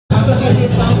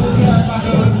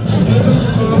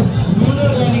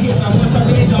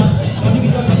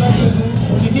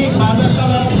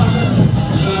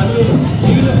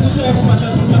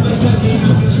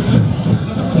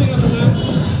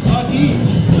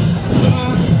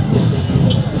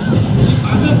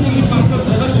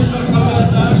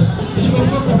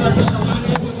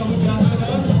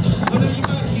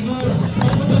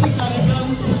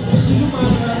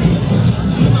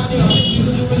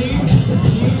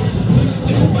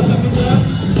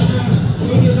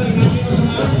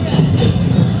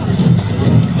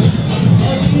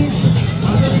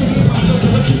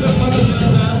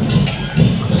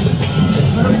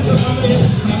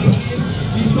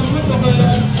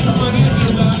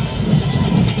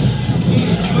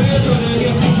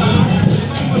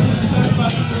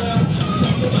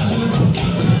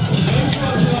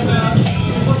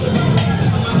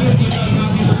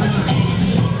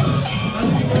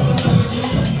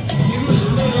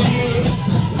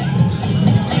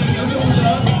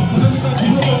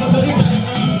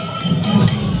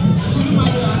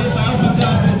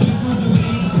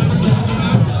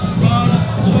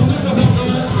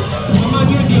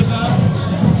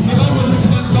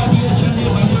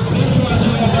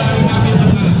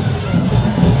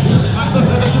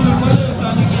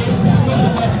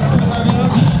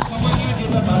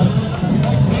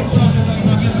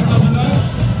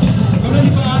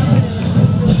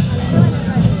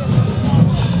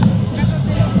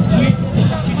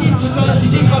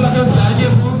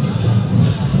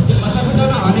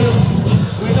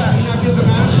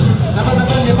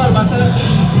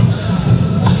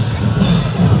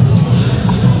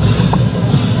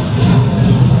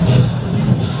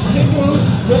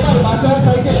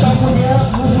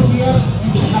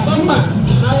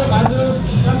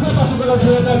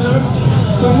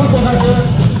पोखराको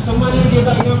सम्मानित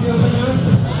नेता इनाम देउतना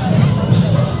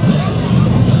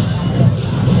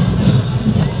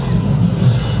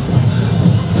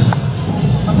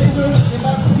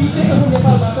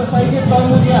नेपाल भाषा साहित्य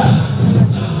तर्मुजिया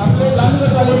हामीले लामिलो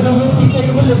कलेजहरू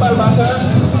टिपेको नेपाल भाषा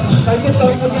साहित्य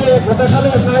तर्मुजिया घोटाखाले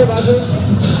असहाय भाषा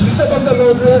विश्वबन्ध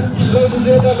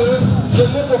गौजुजेका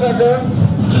जोको पोखराको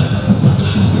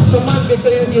सम्मान व्यक्त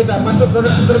नेता मास्टर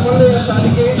चन्द्रशेखर मल्ल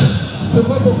सालिके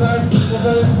जोको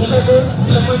पोखराको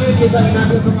सम्मानीय नेता इनाम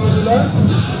गराउँछु ल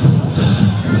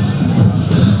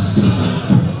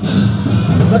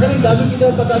सकरी दाजु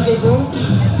किताब बताएको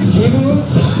हेगु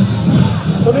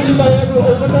सबै पाएको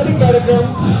औपचारिक कार्यक्रम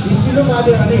हिसिलो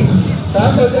मादे हाने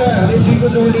 7 बजे हाने जीको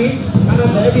जोडी खाना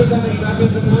भएकी छ इनाम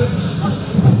गराउँछु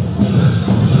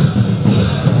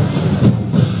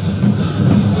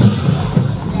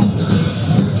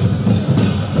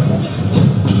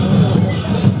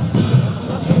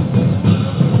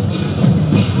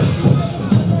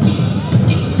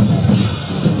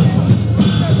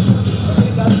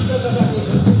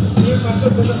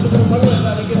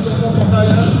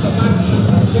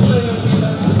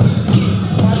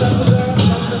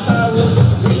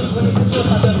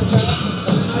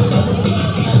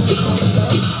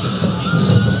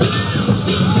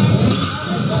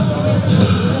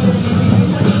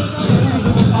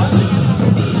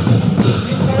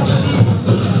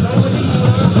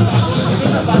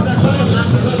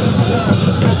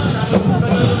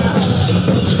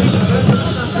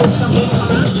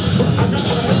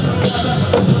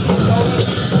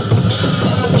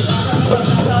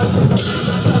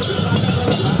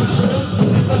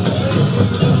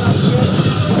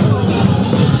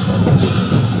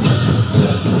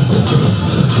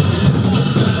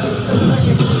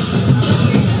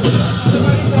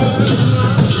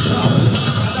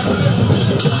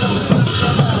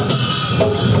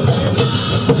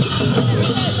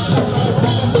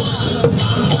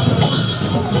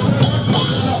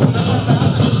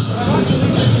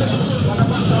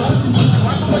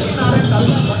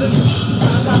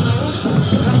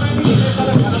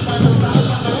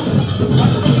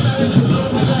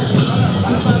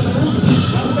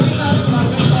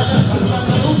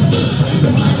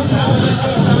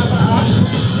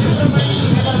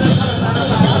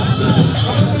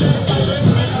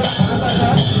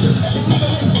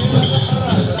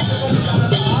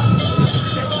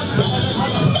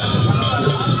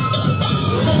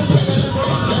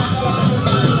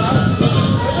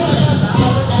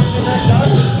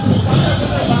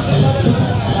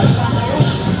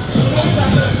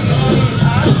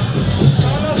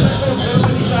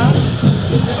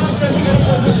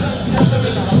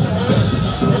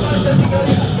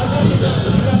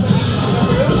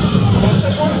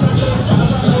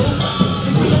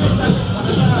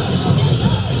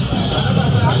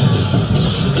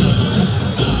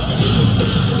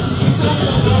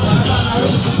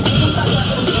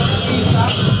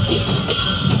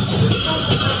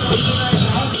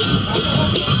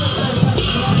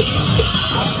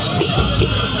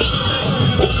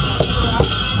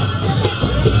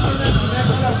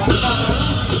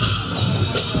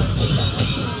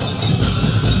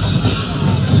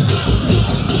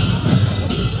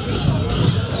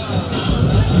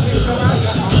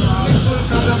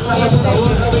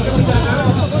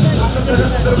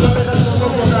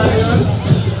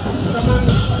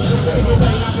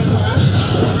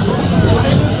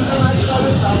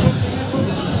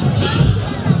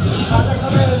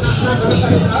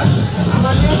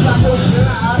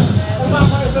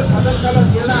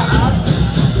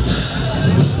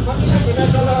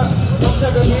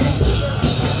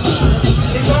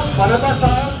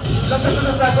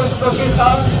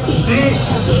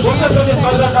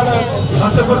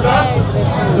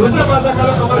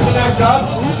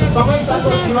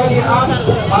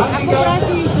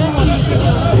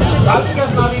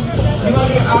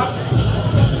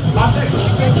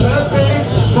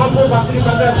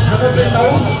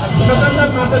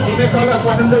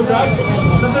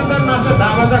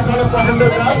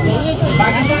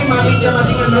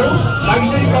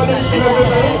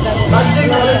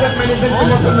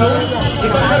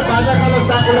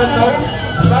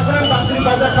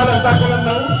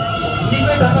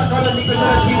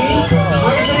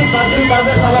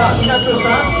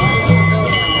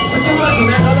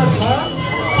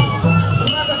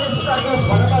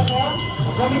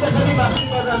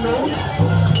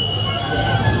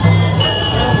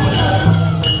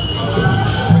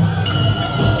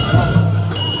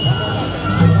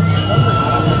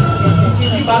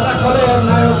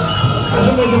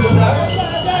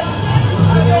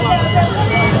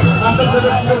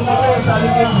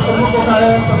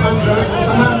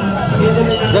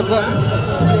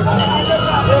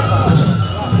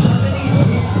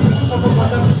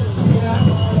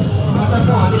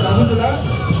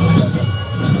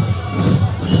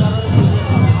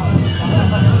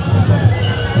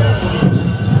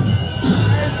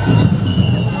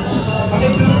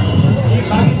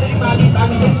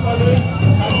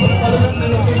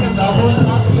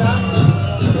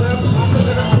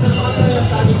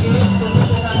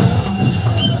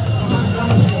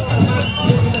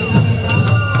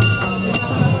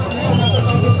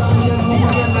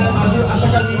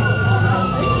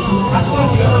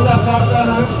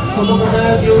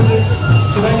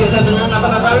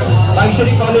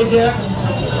बागेश्वरी कॉलेज है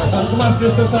कुमार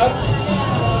श्रेष्ठ सर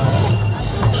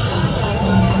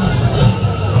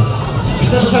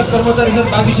कृष्ण प्रसाद कर्मचारी सर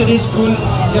बागेश्वरी स्कूल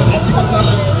या principal sir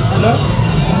hello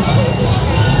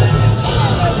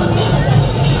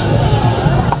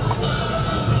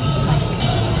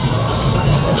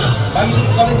Bageshwari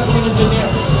college का जूनियर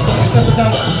कृष्ण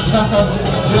प्रसाद सर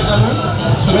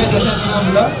सुबह जैसे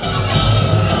hello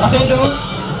अटेंडो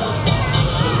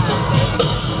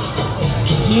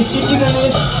Siti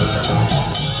Ganesh,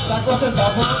 Sakosa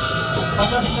Dapa,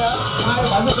 Pasapinda, Maya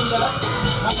Bhagapinda,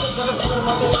 Master Jagat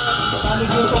Mate, Sali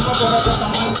Soma Korata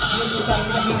Saman,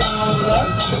 Tarina Bidangawala.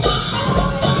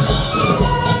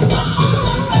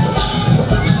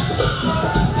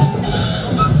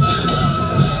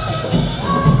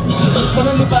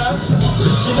 Penelipa,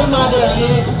 Silu Made,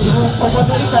 Ibu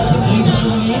Popotari Kartu Ibu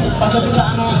Juni, Pasapinda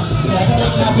Ana, Yaya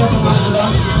Nabi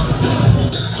Mangula.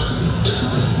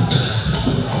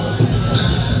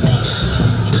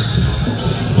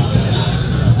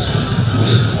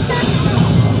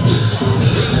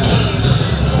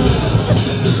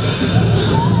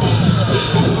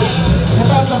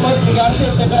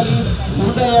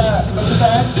 budaya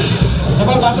Pakistan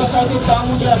Nepal Bahasa Sahitik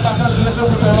Tamu Dia Pakar Kilometer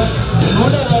Putar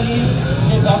Noda Rally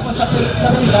Dia Japa Sampai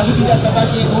Lagu Tidak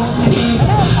Terbaik Ini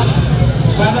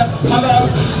Bahasa Magal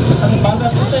Bahasa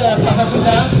Putar Bahasa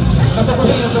Putar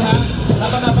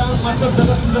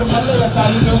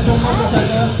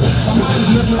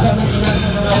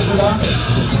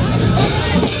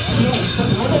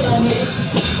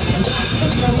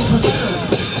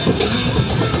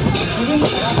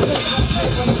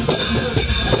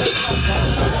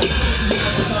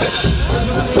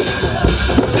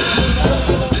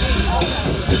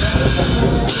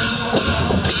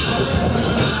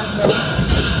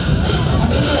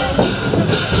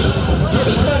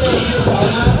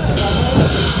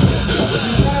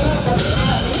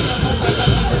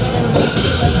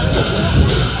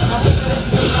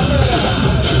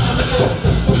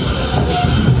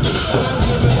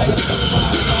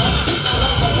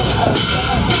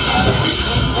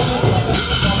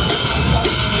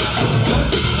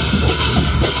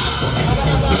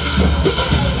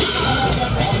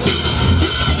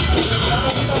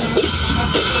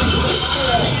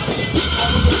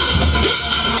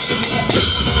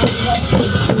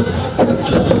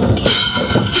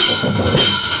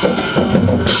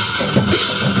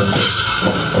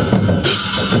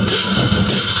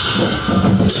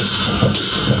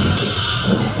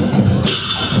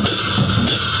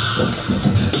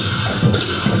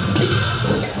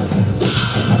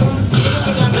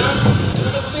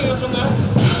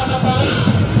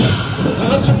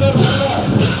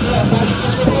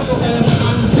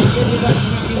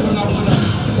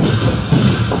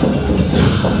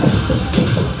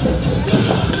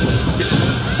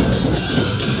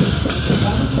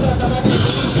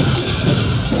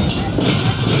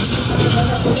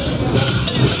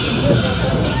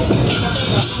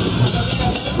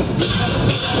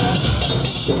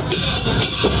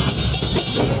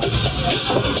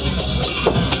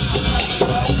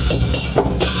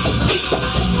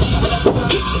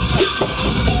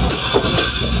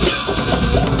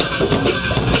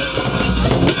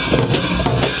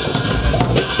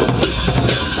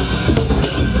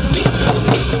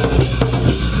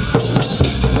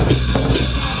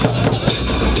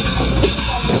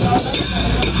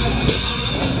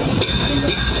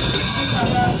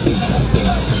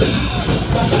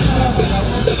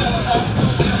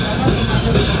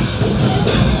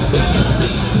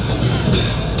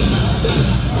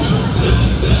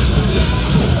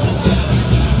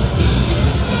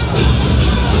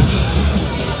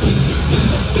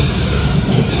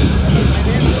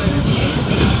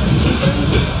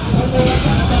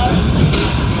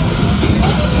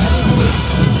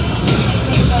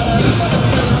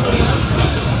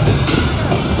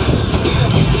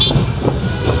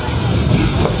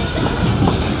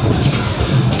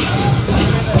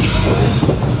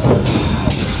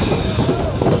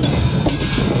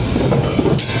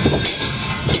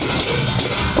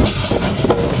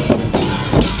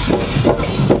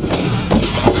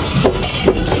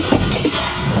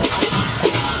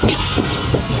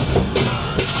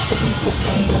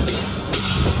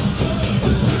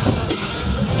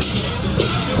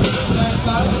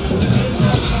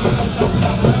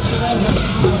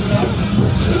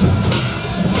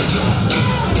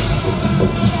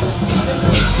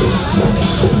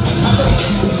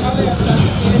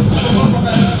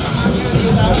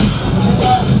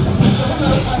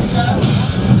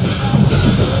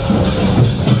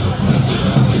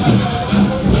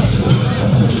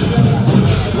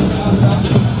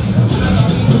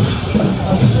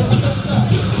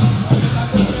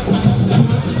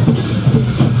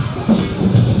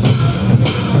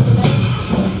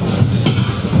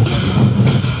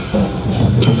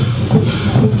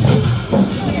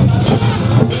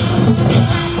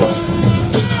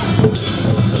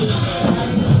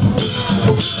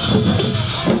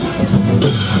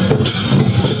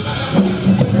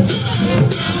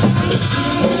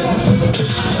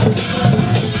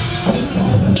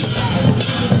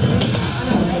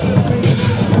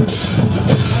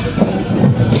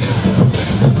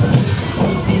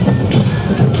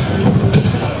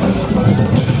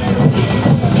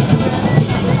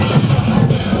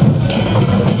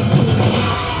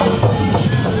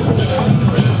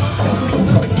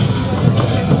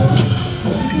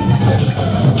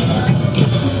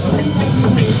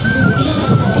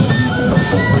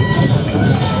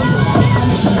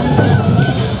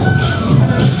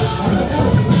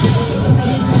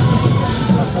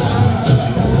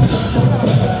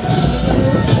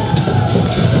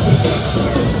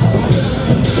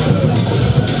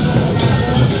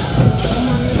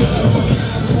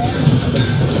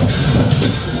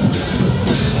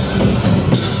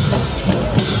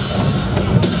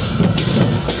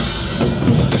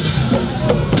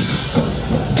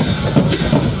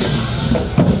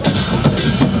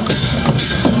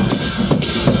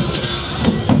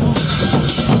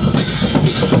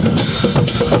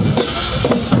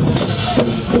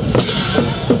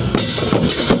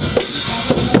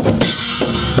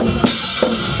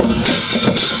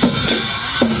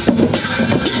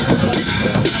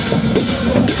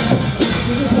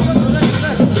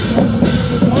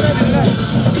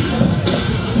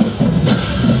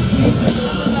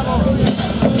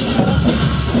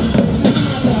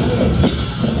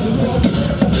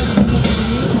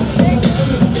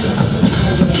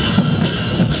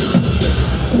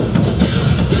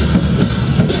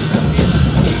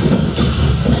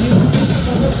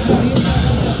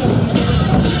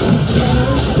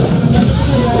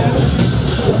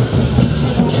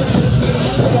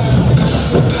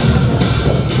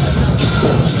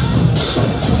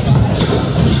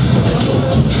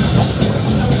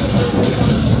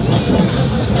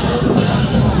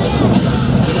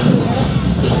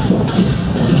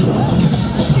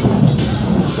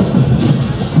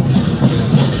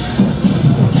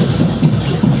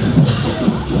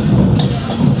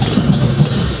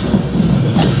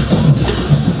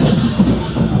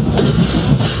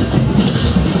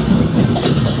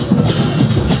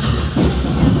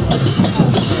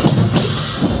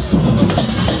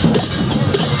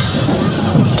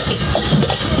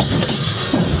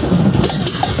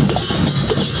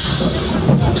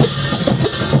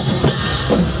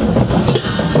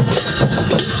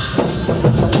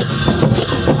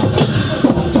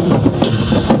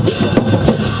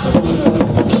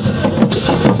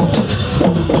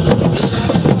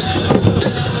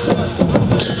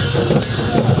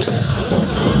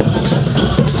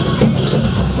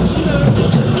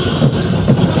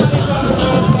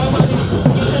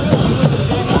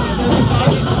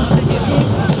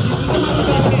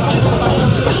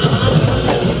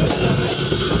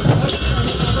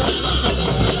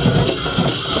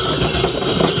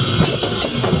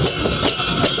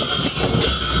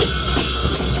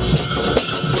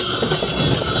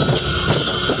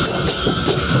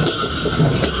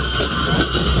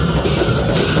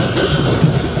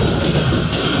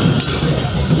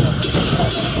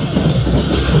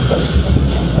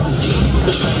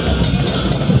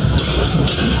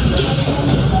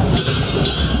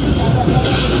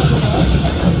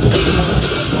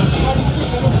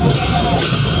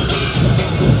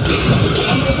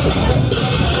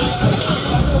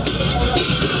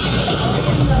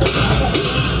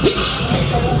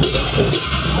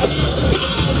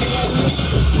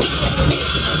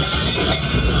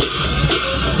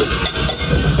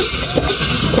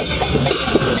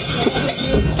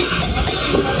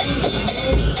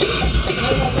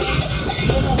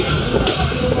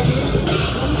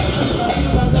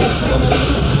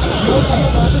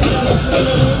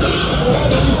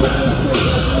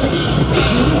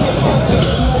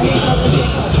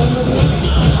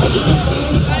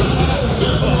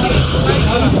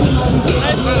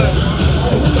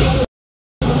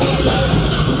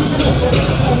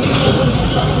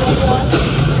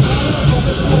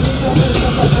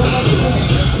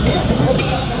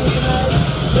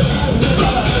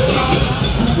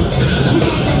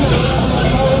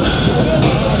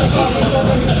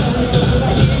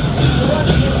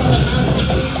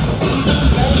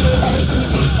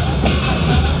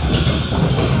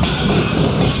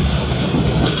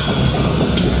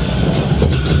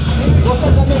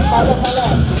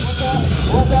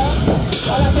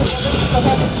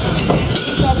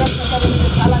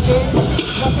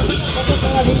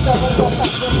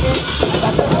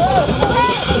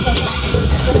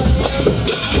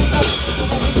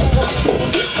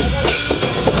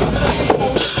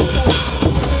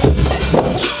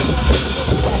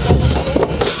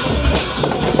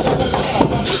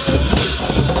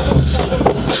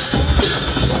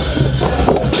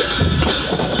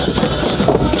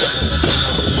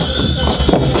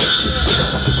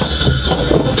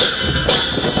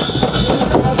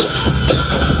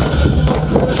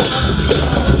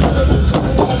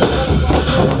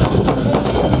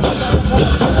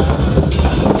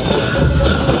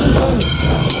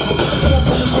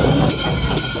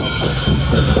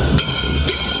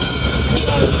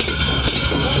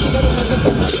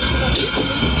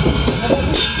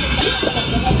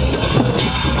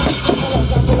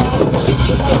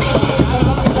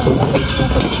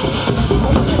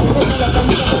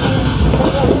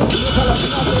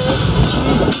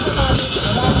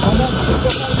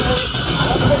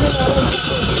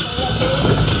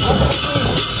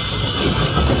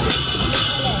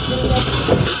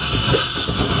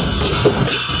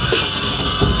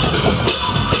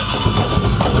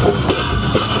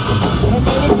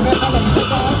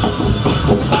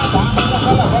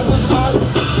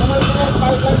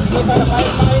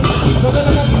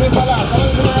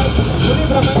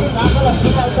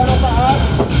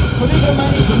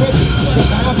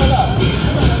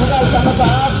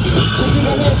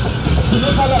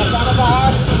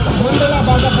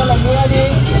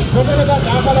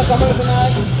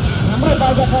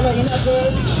बाजा खाला इनाको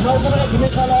नौकरा घिने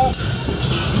खाला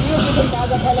यो जुन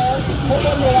बाजा खाला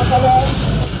photo लेवा खाला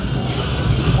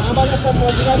आमाले सब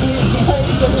मजुरानी बिसाई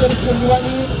जुन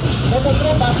जुवानी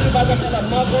नेतन्त्र बाँसुरी बाजा खाला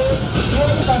मको यो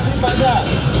बाँसुरी बाजा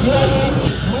जुवानी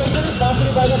मैसरी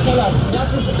बाँसुरी बाजा खाला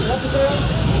नाचुको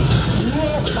यो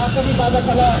बाँसुरी बाजा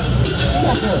खाला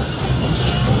इनाको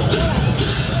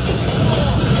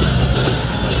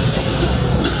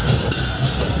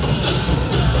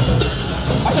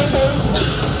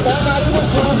Kemarin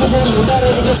suruh bukan luar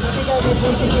dari ketika di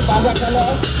posisi pajak kalau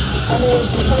ada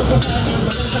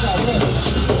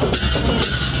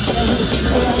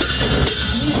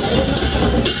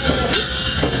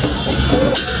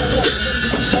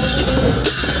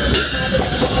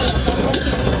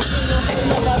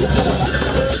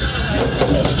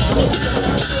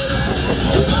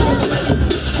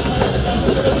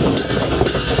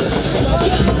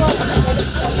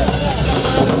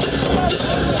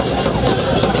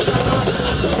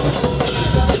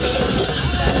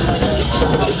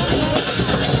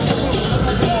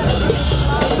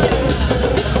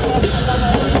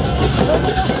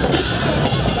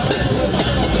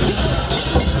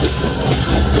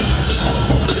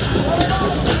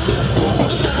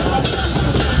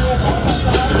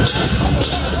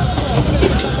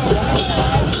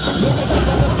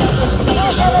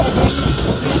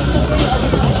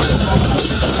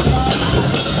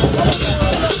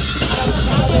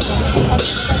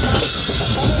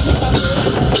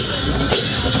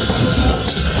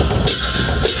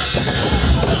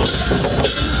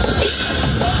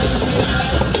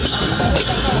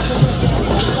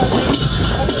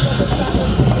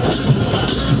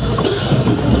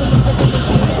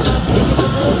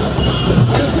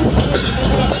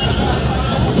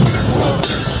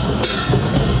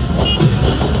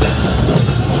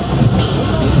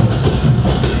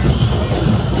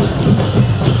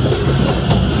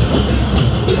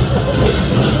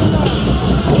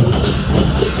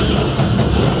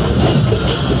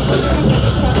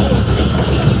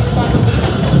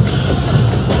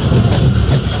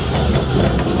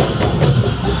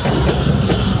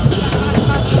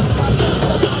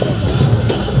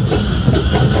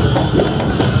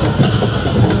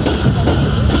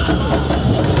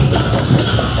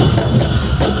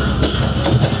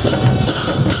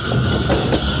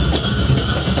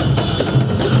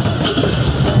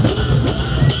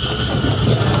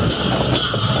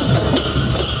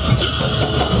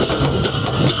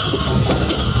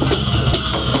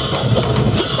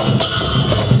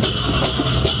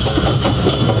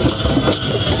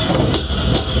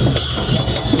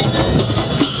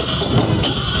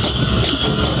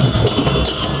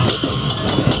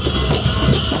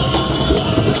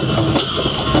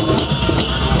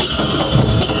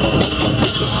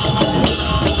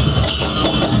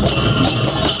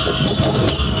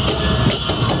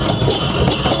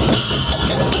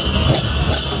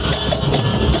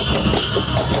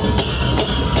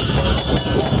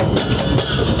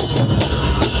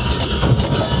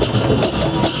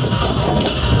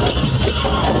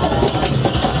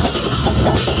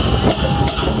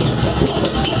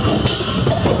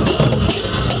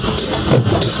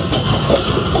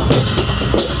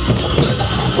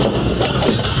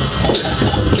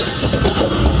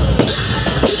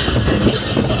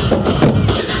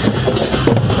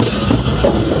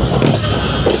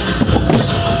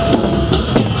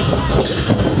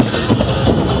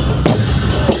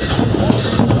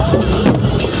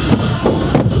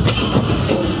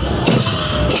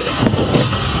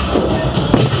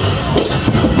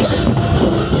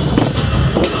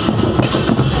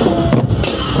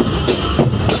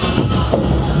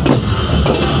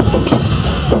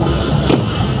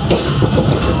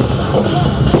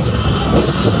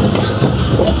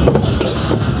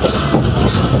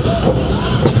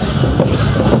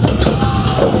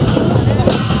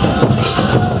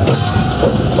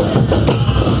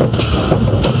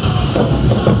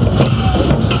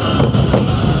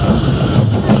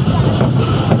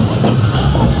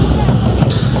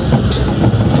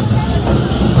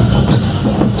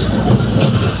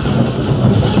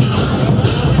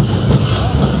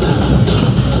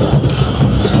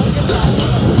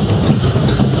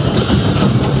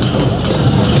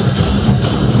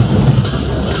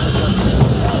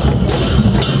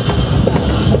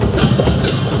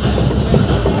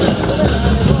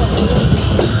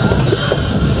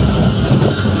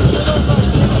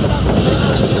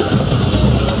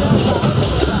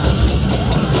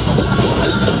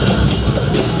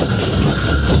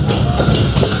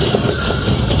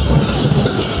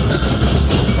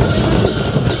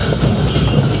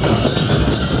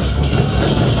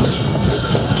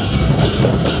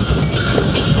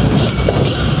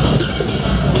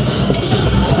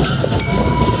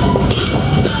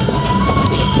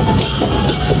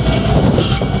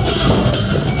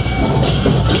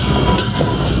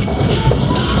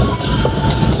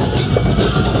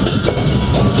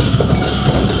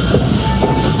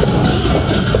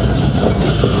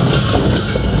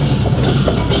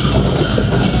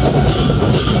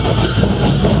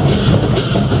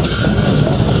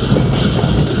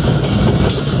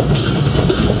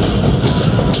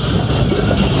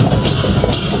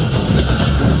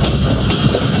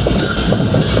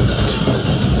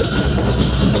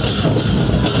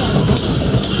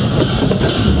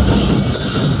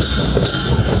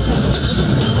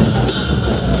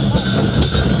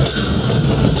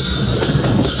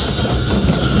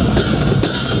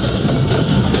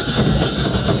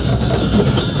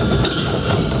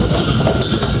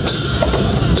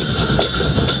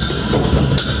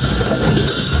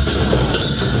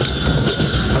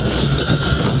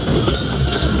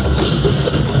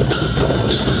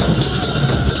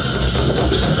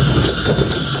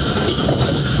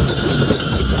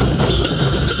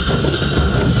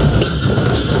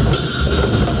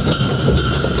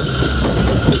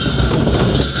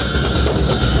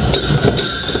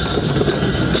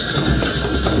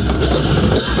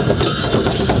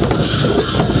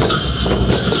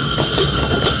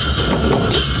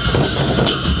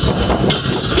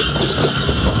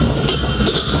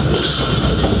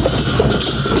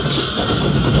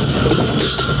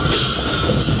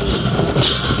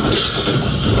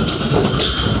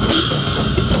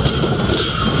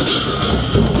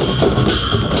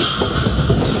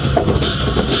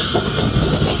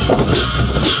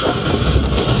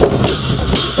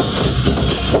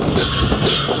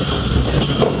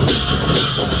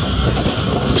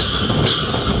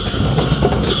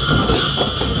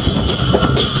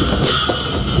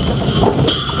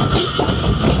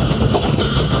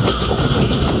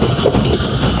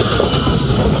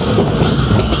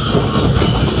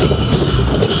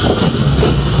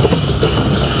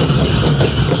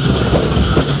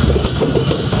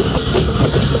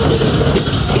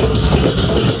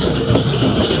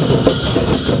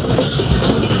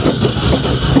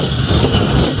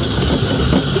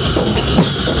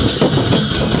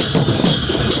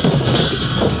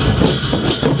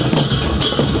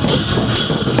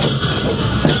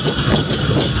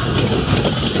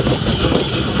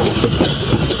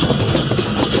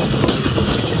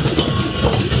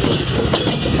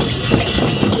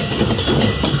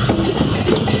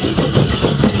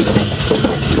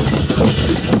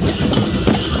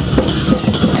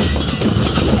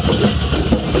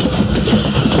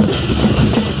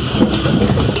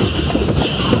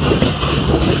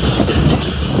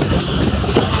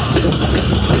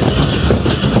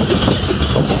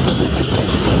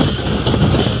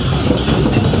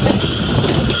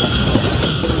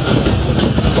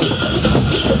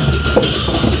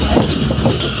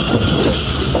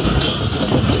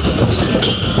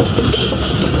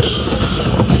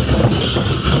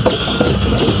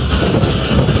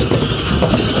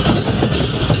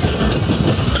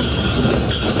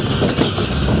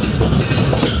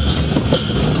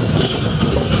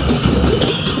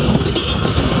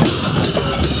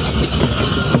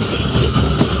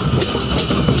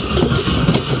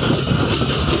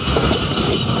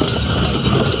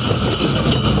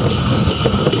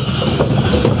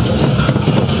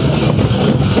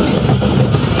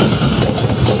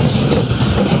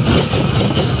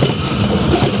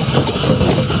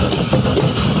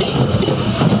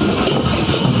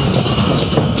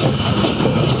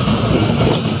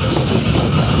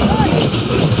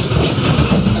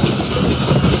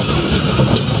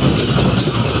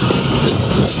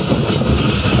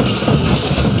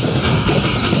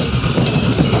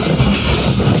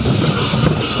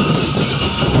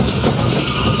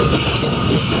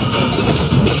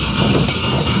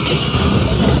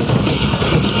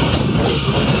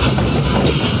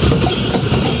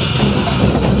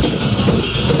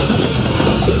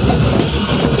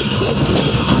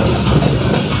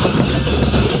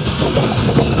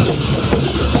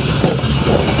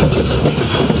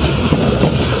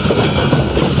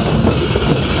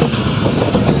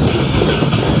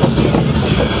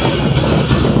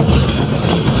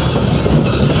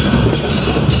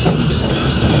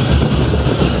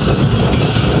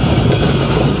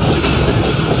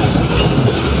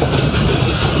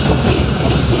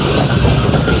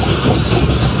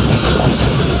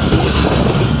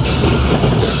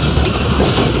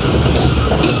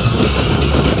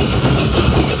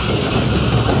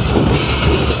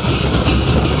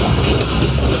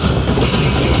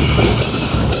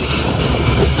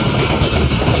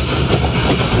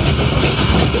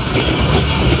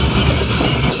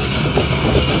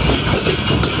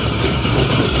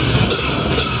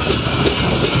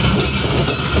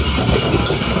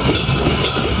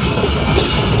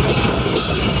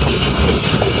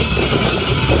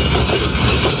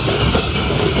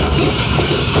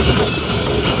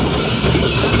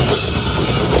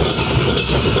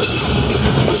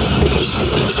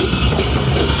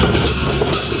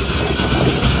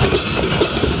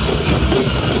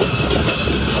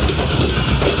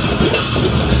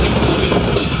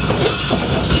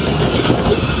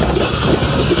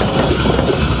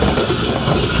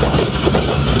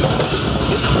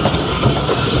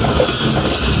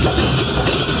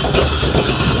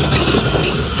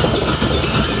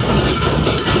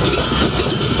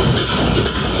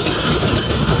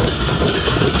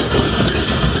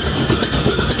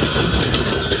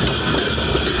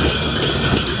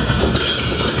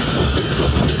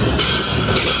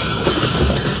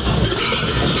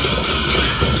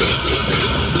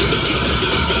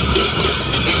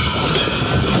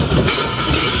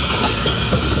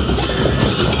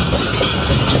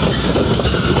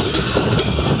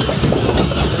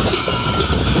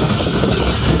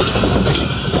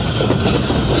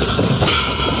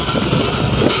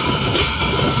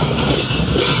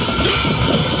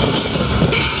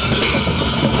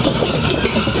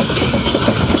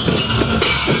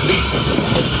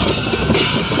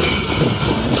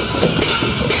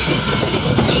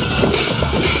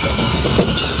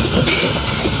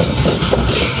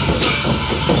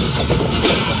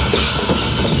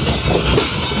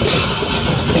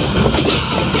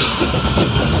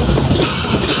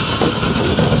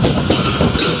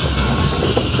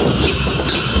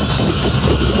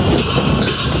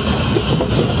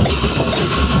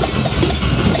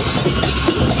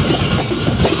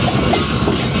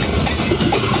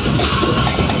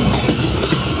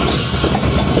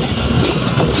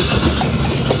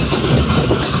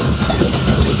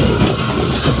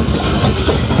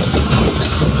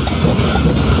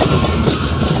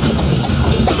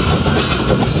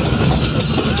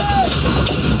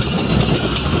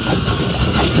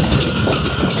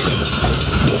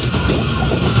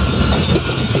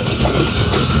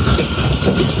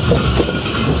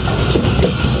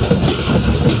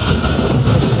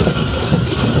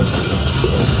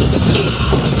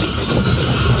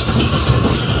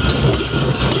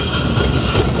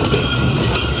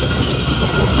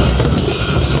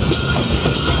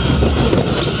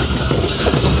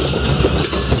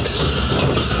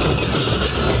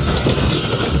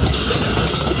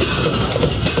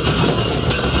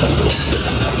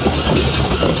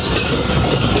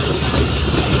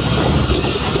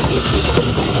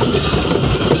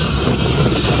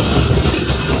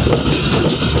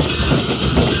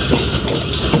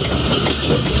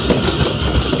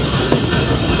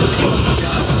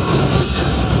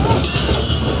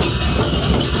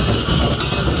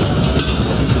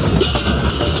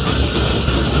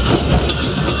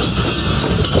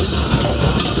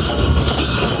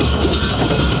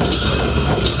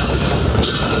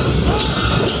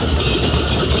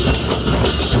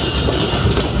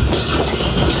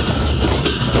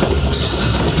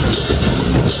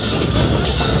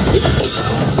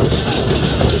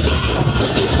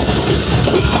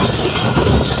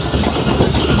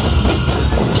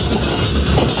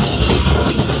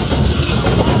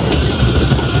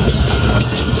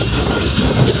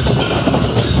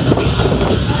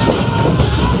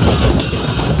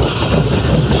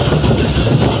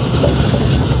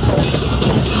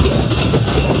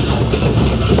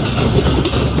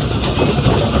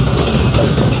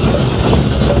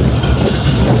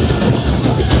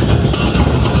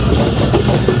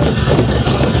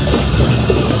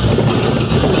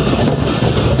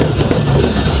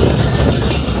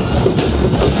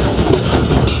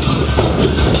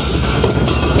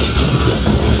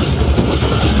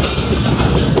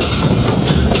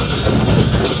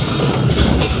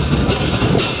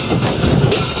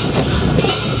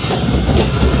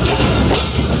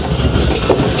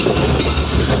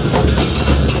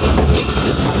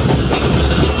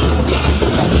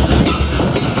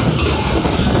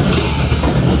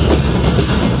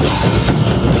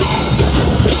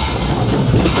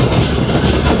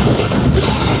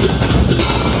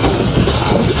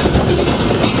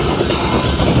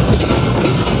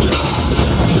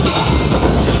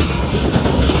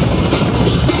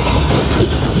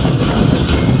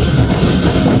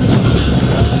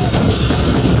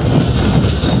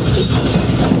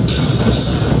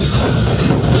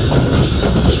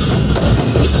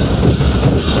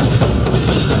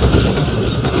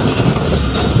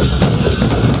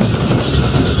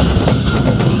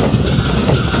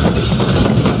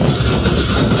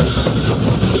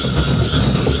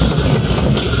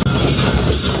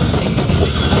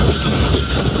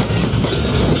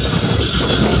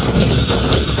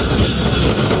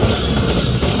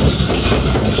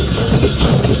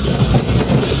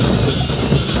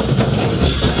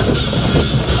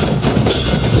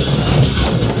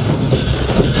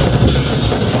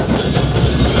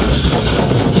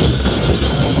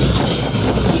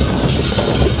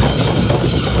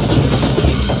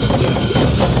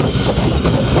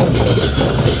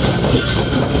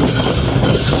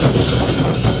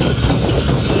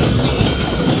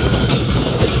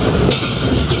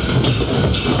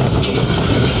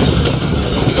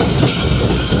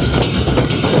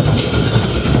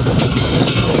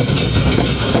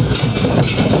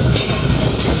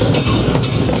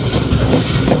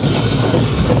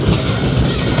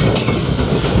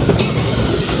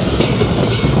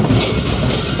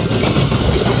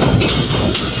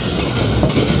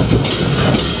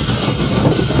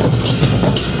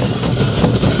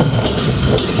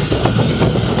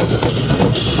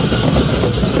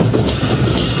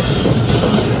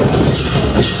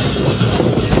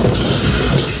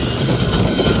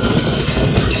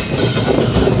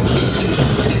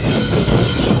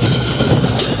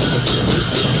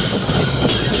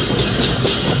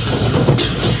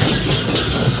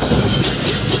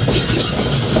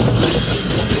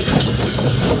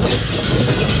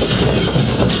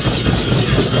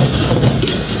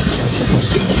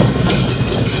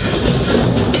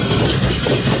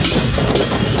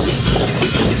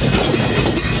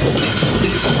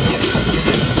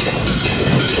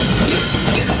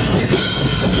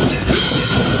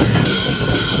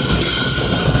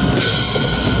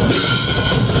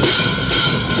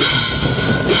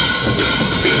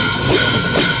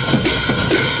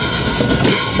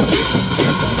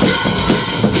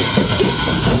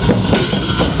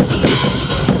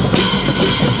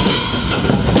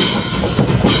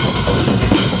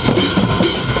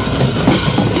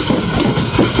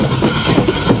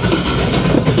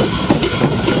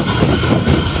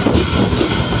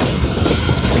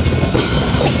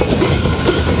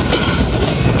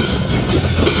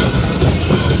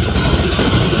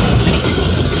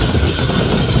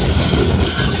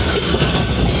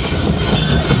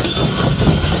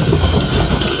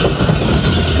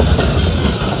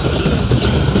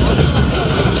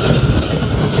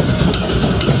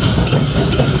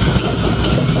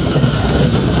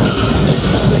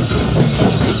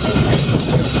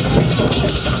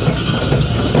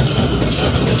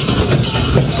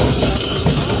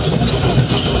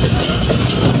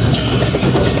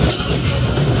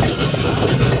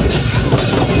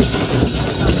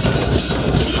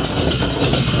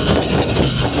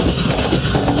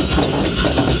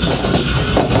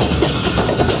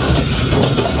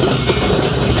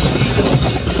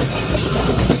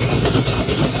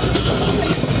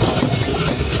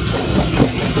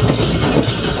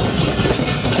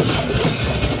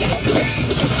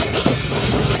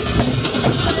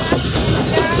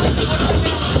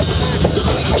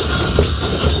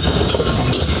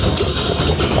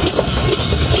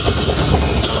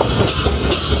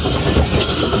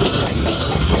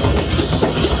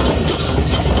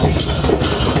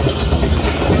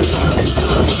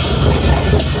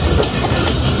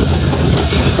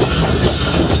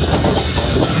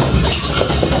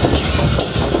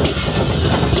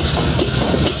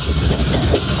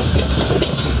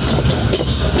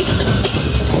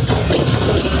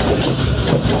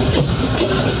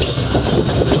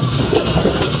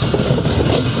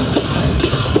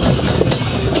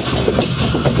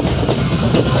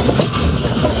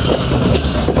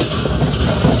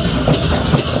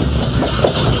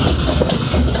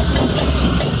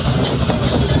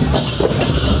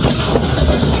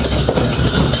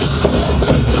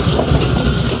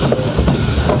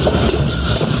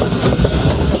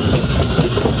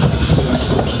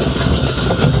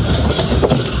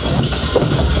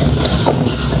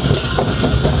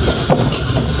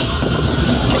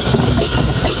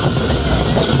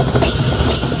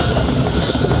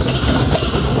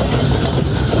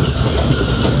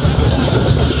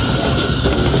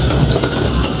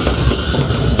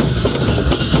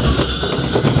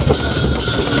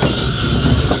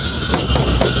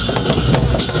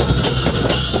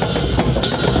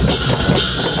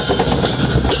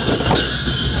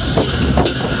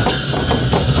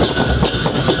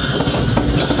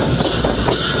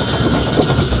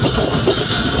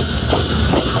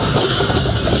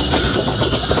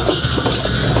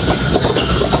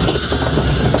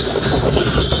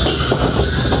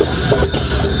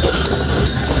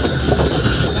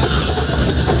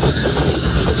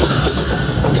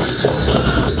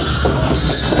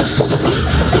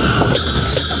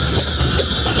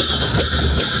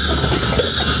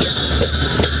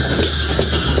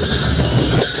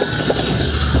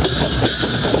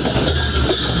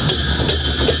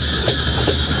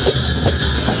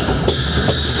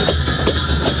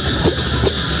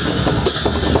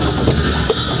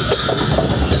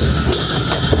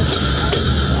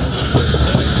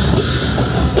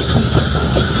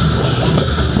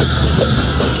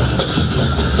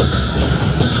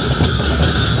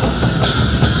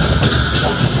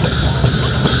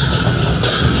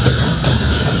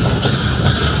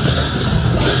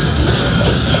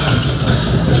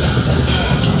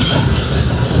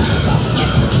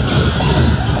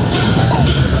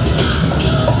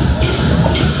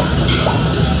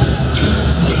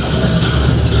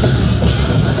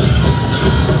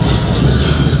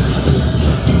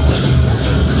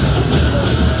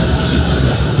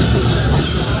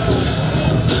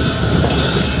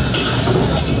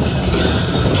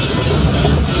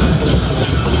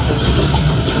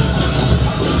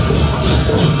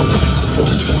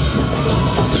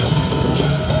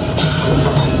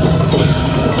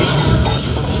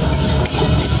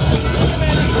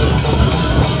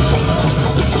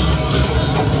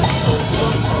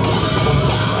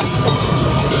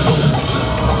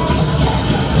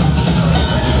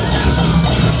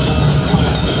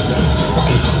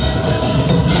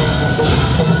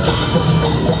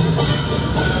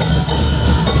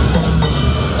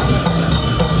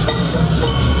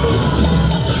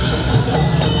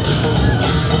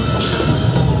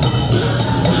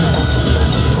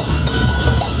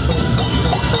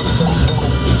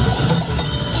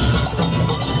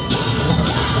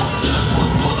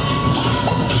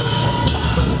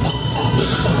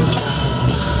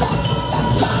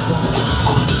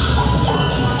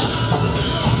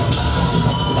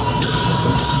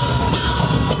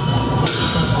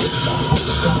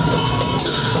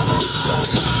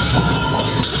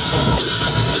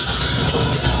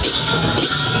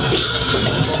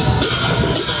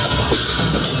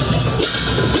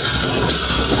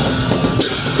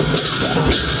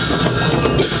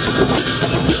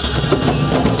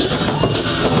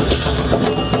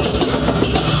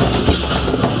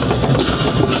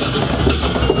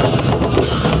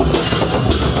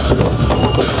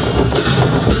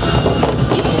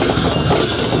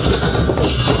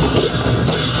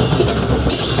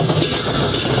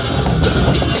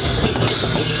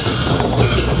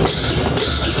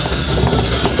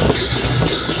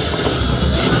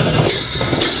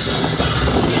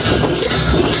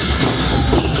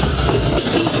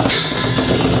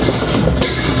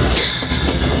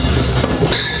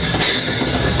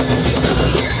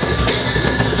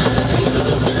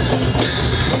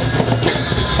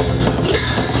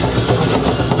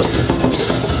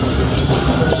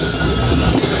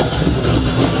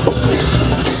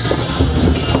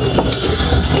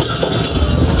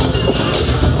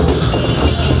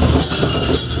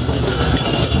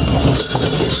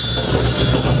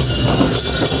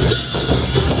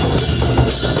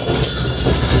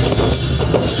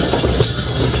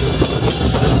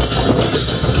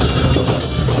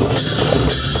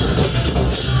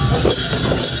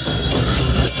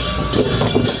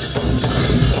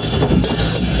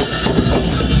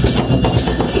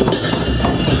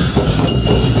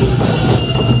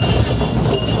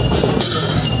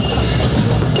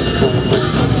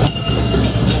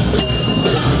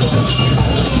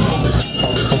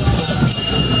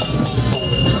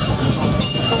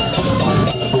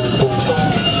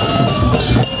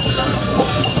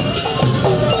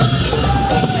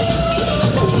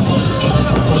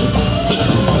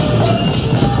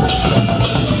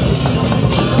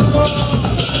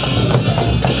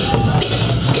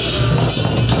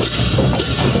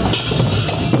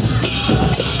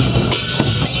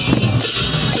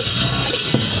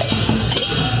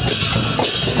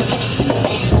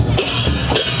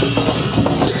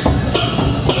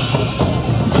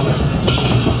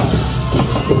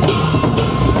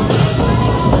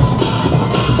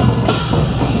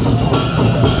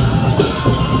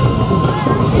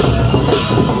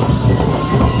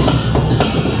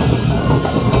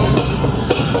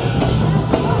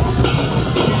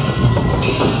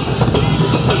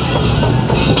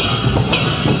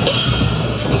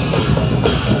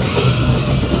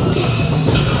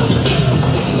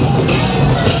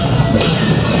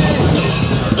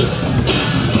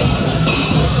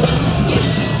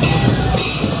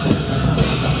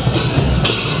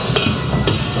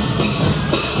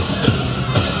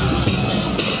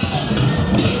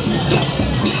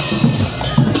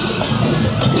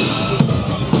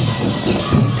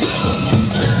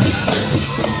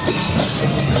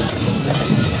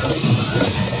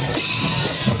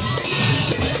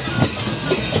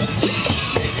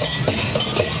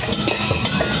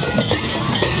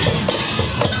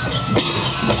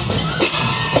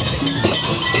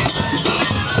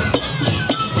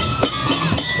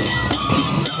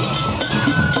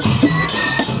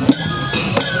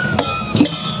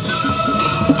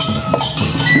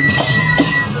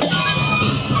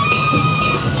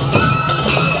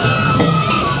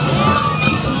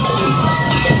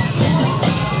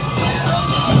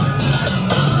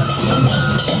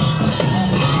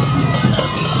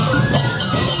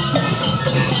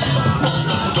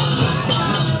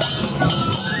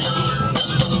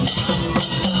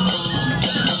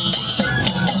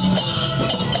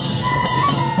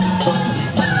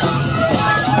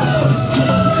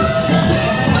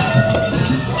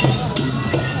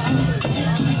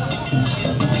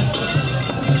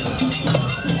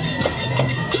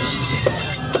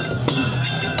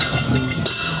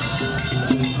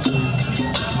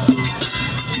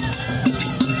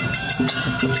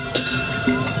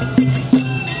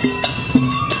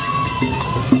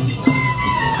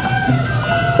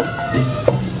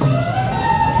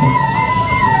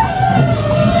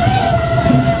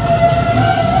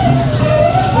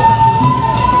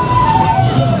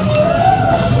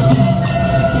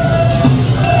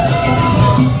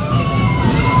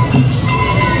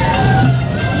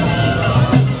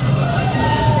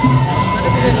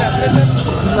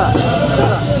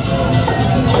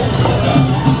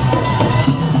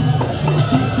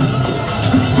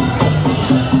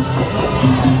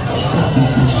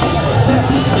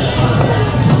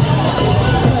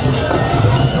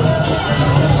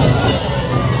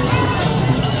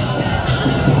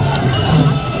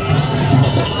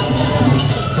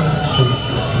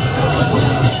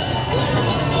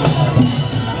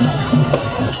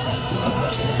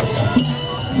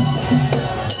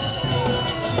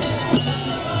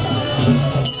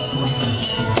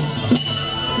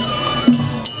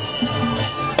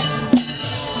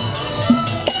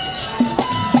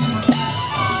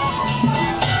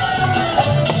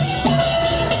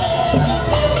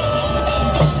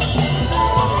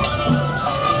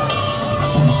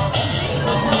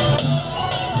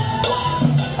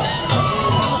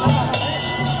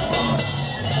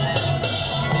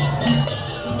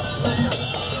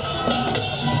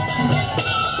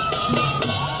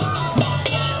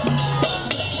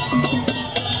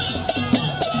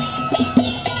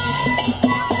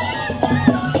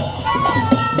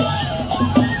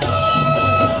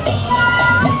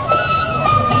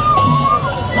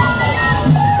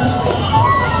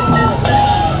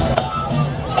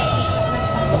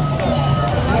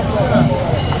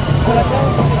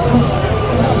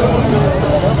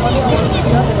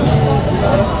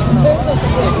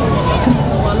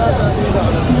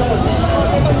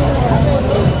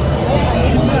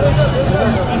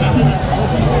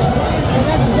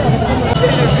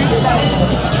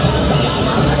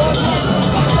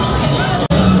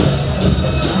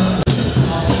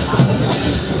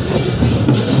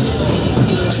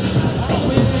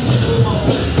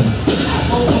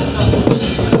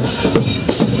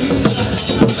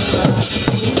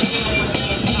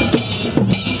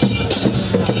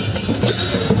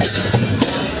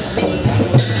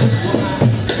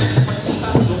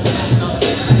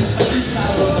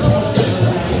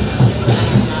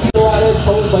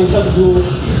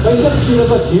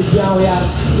बैठक झिप ब्याव्या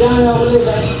ब्याव्याले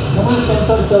समान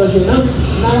संसद सदस्य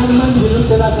नारायणमान विरुद्ध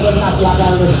सेना नाक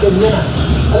लगाएर केन्द्रमा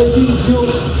अहिले त्यो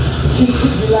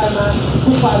शिक्षित जिल्लामा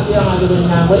सुपार्टीमा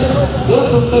नाम भने वो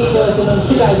संसद सदस्य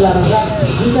सुधाइला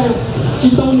रहेछ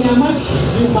चितौनियामा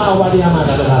जुन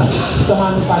माओवादीमा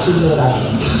समान पार्टी लिएर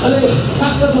अहिले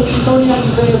खास गरी चितौनिया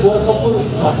विषय गोरखपुर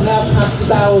घटना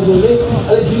खाँचीता हो जसले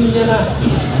अहिले जुनजना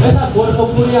यता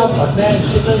गोरखपुर या घटना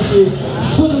सिटनसी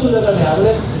सुरु गरेर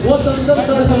हामीले वो संसद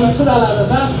सदस्य सुधाला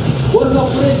रहेछ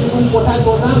गोरखपुरै जुन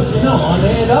कोठाको नाम किन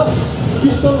भनेर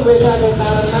पिस्तौल बेचाको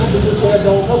नारायण विद्युत सेवा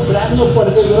गाउँको ब्रान्डको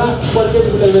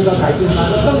पड्केको घाइते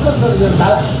मात्र संसद सदस्य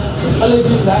थाहा अहिले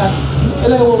जुन धा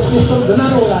यसलाई वो पिस्तौल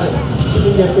घनारो उडाले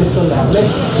सिटिङको पिस्तौल हामीले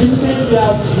भीमसेन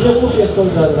बिहाको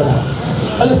पिस्तौल गरेर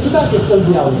अहिले सुधा पिस्तौल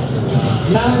बिहा हो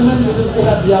नारायण विद्युत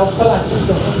सेवा बिहा कला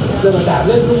जब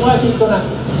हामीले रुमाखिको ना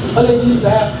अहिले जुन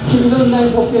धा सिटिजन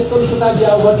लाइनको पिस्तौल सुधा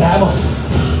बिहा ढाम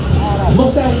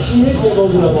मक्सा छिए को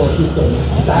गौरव पिस्तौल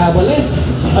साहबले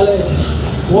अहिले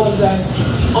वनजाय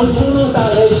अन्ठाउन्न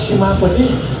सालले सीमापट्टि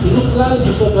रुखलाल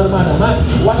विश्वकर्मामा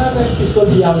वाटालाई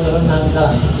पिस्तौल बिहा भनेर नाङ्गा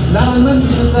नारायण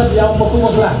विद्युत बिहा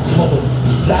मकुमक्ला मकु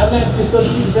दाबलाई पिस्तौल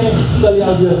चाहिँ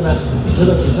चलिआउ योजना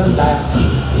जब भीषण दाया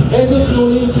एजो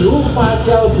टोली यो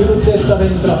पार्टी विरुद्ध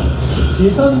षड्यन्त्र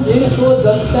भीषण देशको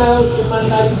जनता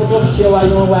ईमानदारीपूर्वक सेवा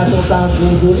वाको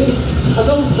जोडी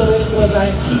अझौ षड्यन्त्र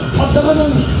चाहिँ अटकन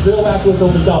व्यवहारको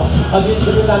हुन्छ अघि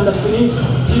संविधान पनि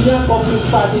चिया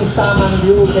कम्युनिस्ट पार्टी सामान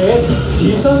दियो के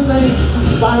भीषण चाहिँ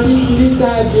पार्टी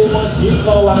विरुद्ध जेमा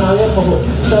जितको वानाले मको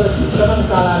तर शिक्षण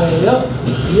कार्यालय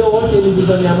यो हो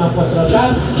टेलिभिजनमा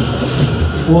पत्रकार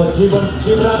वो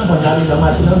जीवराम भण्डारी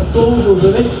नमाथि चौधो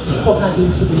नै पखाती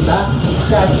सुविधा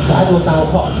घाटो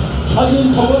गाउँ अघि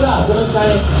खबरदार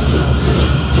चाहिँ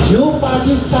झिउ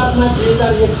पार्टी स्थापना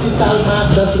 2031 साल माघ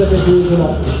 10 गते दिएको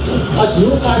झिउ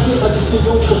पार्टी अध्यक्ष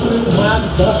जो माघ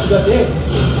 10 गते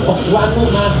वानो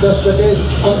माघ 10 गते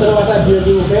अन्तर्वाटा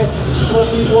दिएको के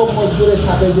श्रमिकको मजदुर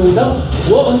छापे जोड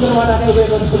वो अन्तर्वाटाकै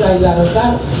वेतन सुधाइला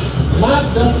रहेछ माघ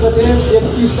 10 गते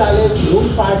 31 साले झिउ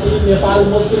पार्टी नेपाल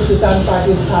मजदुर किसान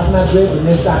पार्टी स्थापना गए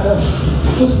भन्ने साथ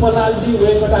पुष्पलालजी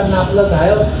वेकटा नाप्ल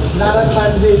भयो नारायण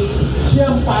मानजी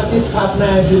सीएम पार्टी स्थापना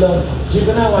दिल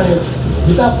जितना वाले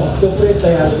जिता भक्तो पुरै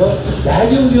तयार भयो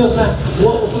ढाडिउ योजना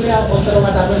वो उपल्या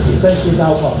अन्तर्वाटा पनि ठिकै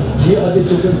सिकाउ भयो ये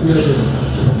अधिकृत विरोधी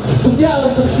तुक्या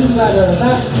सुविधा गरेर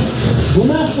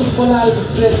गुना पुष्पलाल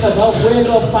श्रेष्ठ भयो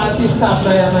वेको पार्टी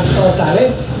स्थापनामा 6 साले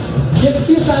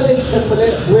 31 साले जन्मले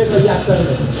वेको यात्रा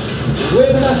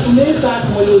वेकटा कुनै साथ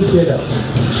मजूर थिएन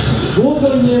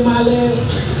भूगो नेमाले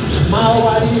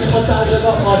माओवादी 50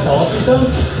 जगह अठौतिसम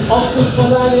अब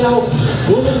पुष्पलाले आउ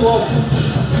भूगो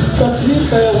तस्वीर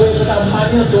तय हुए कता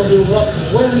मान्य तो दियो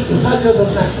वे सुखा जो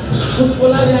दोना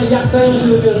पुष्पला या याक्सा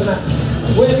जो योजना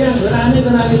वे क्या गराने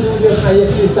जो योजना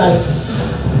एक साल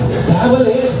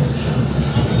धाबले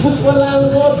पुष्पलाल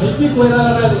को बीपी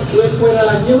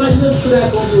कोइराला निमाजिन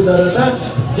सुराको उदाहरणा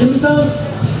जिमसँग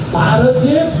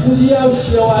भारतीय पुँजिया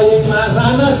सेवामा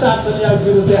राणा शासनया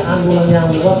विरुद्ध आन्दोलन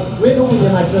याउनु वेको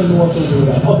निमाजिन नुवको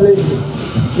जुगा अबले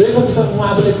वेको विषय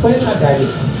उहाँले पैसा गाडी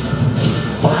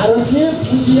भारतीय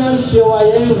पुँजिया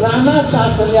सेवाया राणा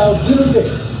शासनया विरुद्ध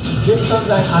जिमसँग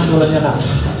चाहिँ आन्दोलन याना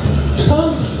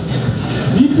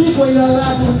बीपी कोइराला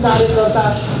कार्यकर्ता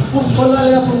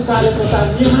पुष्पलाले आफ्नो कार्यकर्ता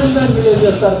निमान्दा मिलेर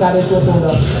सरकारले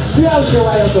तोड्दा सुयाल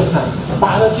सेवाया तोड्ना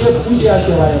भारतीय पुँजिया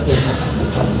सेवाया तोड्ना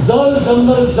जल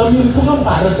जंगल जमीन पुगम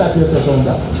भारत का दियो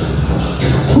तोड्दा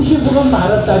खुशी पुगम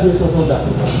भारत का दियो तोड्दा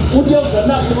उद्योग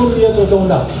धंधा पुगम दियो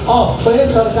तोड्दा पहिले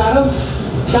सरकार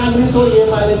कांग्रेस और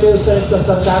एमाले संयुक्त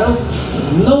सरकार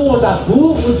 9वटा भू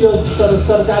उद्योग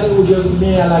सरकारी उद्योग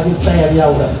मेया लागि तयारी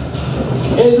आउँदा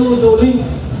एजु दोली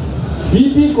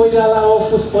बीपी कोइराला हो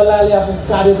पुष्पलाले आफ्नो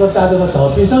कार्यकर्ताहरुको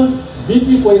थपिसं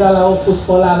बीपी कोइराला हो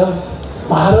पुष्पलाले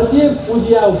भारतीय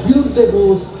पुँजिया विरुद्धको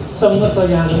संघर्ष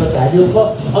यहाँ ढाडिएको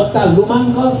अत्ता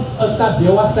लुमाङ्क अत्ता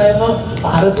व्यवसायमा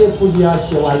भारतीय पुँजिया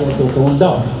सेवा यो हुन्छ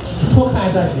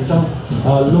ठोखाएता हिसं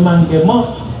लुमाङ्केमा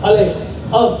अले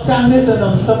कांग्रेस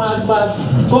न समाजवाद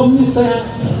कम्युनिस्ट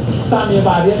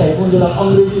साम्यवादी टाइपको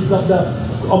अंग्रेजी शब्द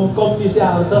कम्युनिस्ट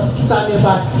अर्थ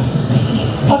साम्यवाद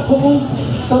अथवा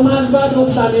समाजवाद और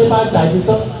साम्यवाद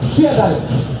ढाकिसं सुयादाले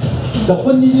जब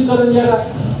निजीकरण या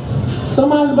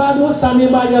समाजवाद और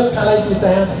साम्यवाद या खालाई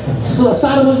विषय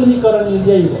सार्वजनिकरण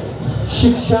यही हो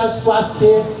शिक्षा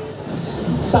स्वास्थ्य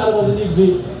सार्वजनिक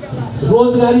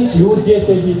रोजगारी जीव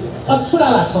देशे भी अछुरा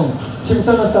लाग्छौं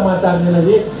छिमसँग समाचार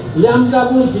मिलले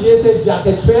ल्याम्चाको विदेशे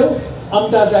जाके छेउ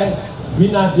अम्टा चाहिँ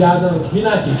बिना ब्याज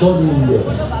बिना ढितो मिल्यो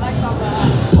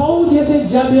थौ देशे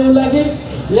जाबेउ लागि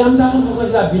ल्याम्चाको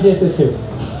फुकजा विदेशे छेउ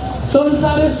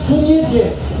संसारे सुनिए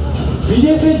देश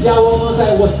विदेशे जाओमा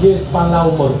चाहिँ वो देश पाला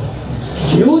उमर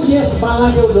जीव देश पाला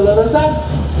के उदलरसा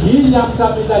जी ल्याम्चा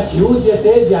पिता जीव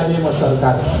देशे जाबेमा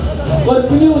सरकार और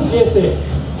कुनै देशे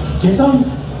जिसम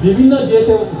विभिन्न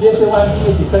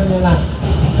देशवासी किसनना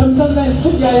संसद चाहिँ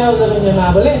सुजाया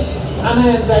उदलना बोले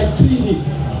आना चाहिँ 3D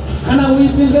खाना उही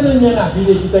पिजन नेना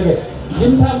विदेशी तके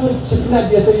जिमथाको छिटना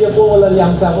देशे यो कोला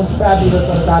ल्याम्चाको फ्याबिलो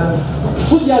सरकार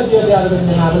सुजा दिया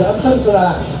नेना बोले अक्सर सुरा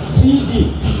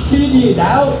 3D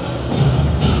now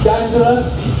dangerous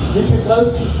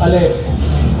difficult ale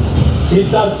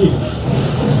जिताकी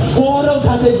कोरो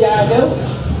खासे जाए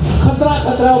खतरा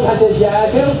खासे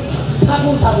जाए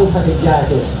ठाकुर खासे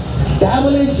जाए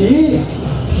त्याबले जी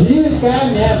क्या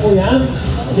न्याय को यहाँ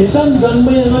जिसम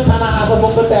जन्मे न खाना आकर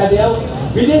मुक्त त्यादिया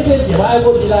विदेशे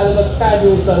जिवाएको जिल्लाले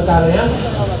काबियो सरकार यहाँ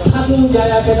ठाकुर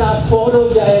जाया केटा कोरो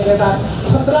जाया केटा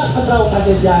खतरा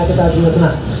खासे जाए केटा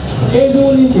योजना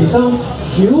एजोली जिसम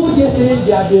जिउ देशे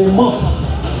जाबे म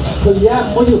तो या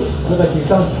मयो लगा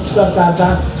जिसम सरकार का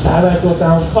धारा को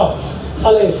चाहूं ख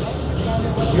अले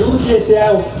जिउ देशे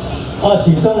आ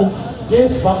जिसम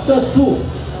देश भक्त सु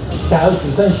ताउ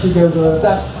जिसम सिकेउ गर्छ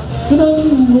सुनौ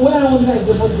नुवा हुन्छ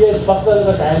जो देश भक्त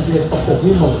र कायम देश भक्त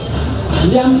जिम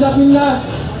ल्याम्चा पिल्ला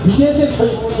विदेशे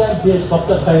छैको चाहिँ देश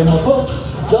भक्त खैमको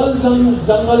जल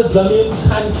जंगल जमीन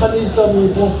खान खनिज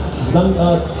जमीनको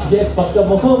देश भक्त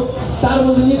मको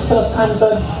सार्वजनिक संस्थान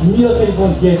त नियसेको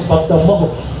देश भक्त मको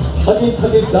अनि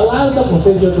थके दलाल त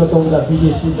घुसे जो तौला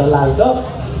विदेशी दलाल त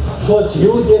को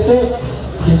जिउ देशे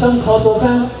जिसम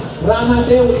खतोका राणा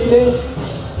देवले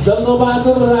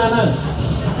जंगबहादुर राणा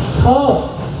ख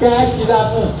क्या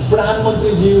किजाको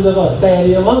प्रधानमन्त्री जीव जब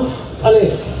तयारीमा अले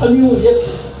अनि एक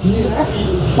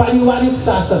पारिवारिक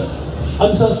शासन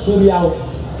अनुसार सूर्याओ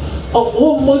अब वो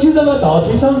मौजूद जब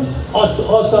धपिसं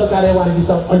असरकारी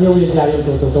वार्गिसं अन्य जारी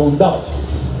तो हुन्छ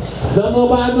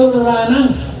जंगबहादुर राणा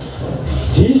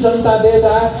जी जनता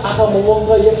देगा आखा मोंग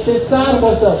 104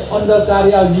 वर्ष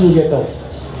अंधकार्य युगे तो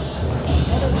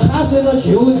खासैन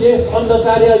जिउ देश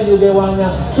अंधकार्य युगे वांगा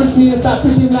पृथ्वी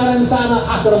नारायण साना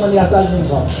आक्रमण यासा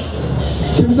छ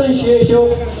छिमसन शेषो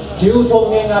जिउ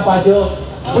थोंगेगा पाथ्यो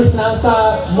पृथ्वीसा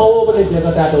मौबले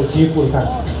देवताको जीपुरका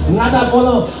नाटा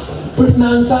बोल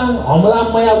पृथ्वीसा हमला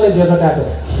मयाले देवताको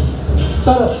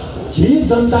तर जी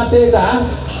जनता देगा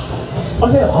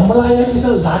अरे हमला या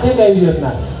किसन झाटे गई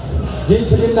योजना जी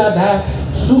छिलिंदा धा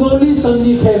सुगौली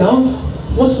संधि खेन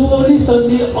वो सुगौली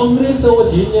संधि अंग्रेज तो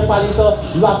जी नेपाली तो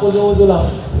लापुजो जुल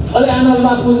अले आना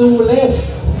लापुजोले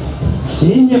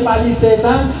जी नेपाली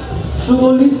तेता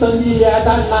सुगौली संधि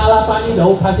याता नाला पानी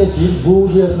ढौ खासे झिल बु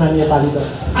योजना नेपाली तो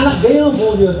आना गयो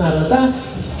बु योजना रसा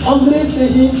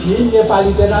अंग्रेजदेखि झी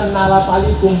नेपाली पेटा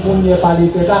नालापाली कुम्पुन नेपाली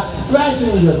पेटा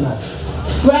ट्वाचिङ योजना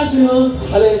ट्वाचिङ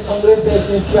अहिले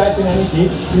अंग्रेजदेखि ट्वाचिङ अनि झी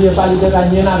नेपाली पेटा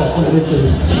नेना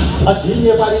अंग्रेजदेखि झी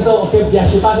नेपाली त ओके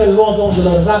ब्यासी पाखे लोचौँ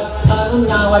रहेछ थाना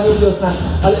नावानी योजना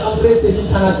अहिले अंग्रेजदेखि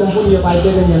थाना कुम्पुन नेपाली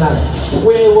पेटा नेना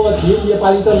वे वो झी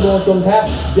नेपाली त लोचौँ था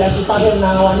ब्यासी पाखे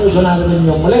नावानी बनाएको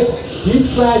नियमले झी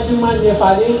ट्वाचिङमा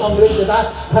नेपाली अंग्रेज पेटा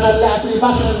थाना ल्यापली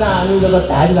पाखे नावानी जब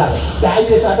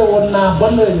ढाइले साटो वरना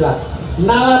बन्द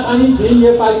नाला पानी झी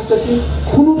नेपाली तसी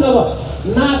खुनु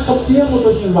जब ना छप्तिया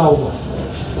मोटोसिन बाउको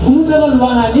खुनु जब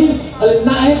लहानी अहिले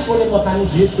नायक कोले मकानी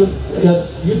झिट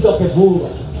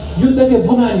युद्ध के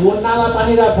बुगानी वो नाला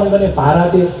पानी राखौँ भने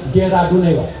भारते गेरा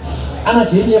डुनेको आना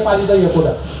झी नेपाली त यो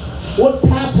कुरा वो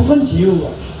ठा फुकन झिउ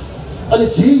अहिले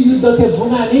झी युद्ध के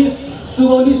बुगानी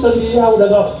सुगौली सन्धि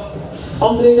आउडग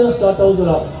अंग्रेज सटौ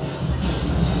र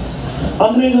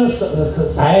अंग्रेज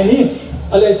भाइनी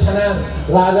अहिले थाना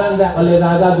राजा अहिले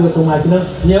राजा जोसो माथिन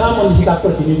नेवा मन्त्रीका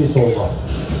प्रतिनिधि छोड्छ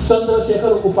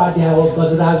चन्द्रशेखर उपाध्याय हो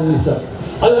गजराज मिश्र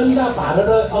अहिले अन्त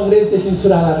भारत अंग्रेजदेखि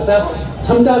छुरालाको साथ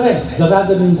क्षमता चाहिँ जग्गा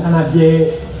जमिन थाना बिहे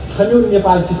खन्यु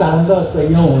नेपाल चिचारङ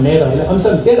सयौं हुने रह्यो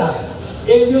अंशन तेरा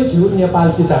एजो झिउ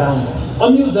नेपाल चिचारङ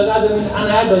अमिउ जग्गा जमिन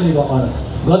अनाया दलिको अन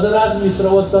गजराज मिश्र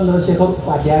व चन्द्रशेखर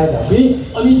उपाध्याय भी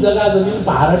अमि जग्गा जमिन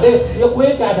भारते यो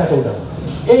कोही काटा टोटा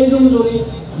एजो जोरी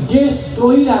देश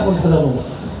त्रोइरहेको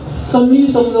खजाउनु सन्धि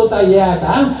सम्झौता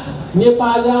याका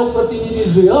नेपालका प्रतिनिधि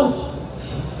जुयो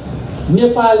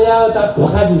नेपालका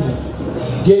धोका दिने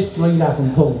देश त्रोइरहेको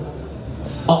थौ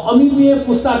अमिबिए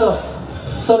पुस्ता त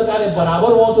सरकारले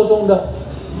बराबर वचो चौंड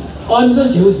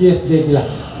अनसन झिउ देश देखिला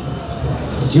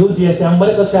झिउ देश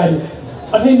अम्बरेको चाबी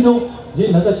अठैनो जी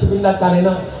नसा छिपिन्दा कारेन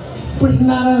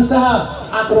पृथ्वीनारायण शाह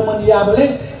आक्रमण याबले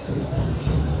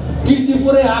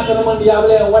कीर्तिपुरै आक्रमण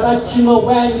याबले वडा चिम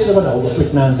व्याङ्गे जब ढाउ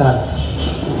पृथ्वीनारायण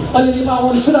शाह अहिले निमा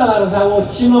वन छुरा लाएर जाओ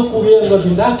चिम कुबेर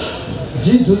गर्दिँदा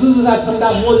जी झुझुझुझा छन्दा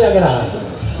मोजाके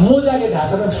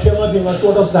ढाँचमा फेमा बिमा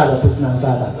टोटस जाको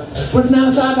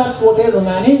पृथ्वीनारायण शाह टोटे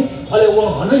रुङानी अहिले वो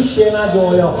हनै सेना जो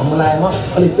यो हमलामा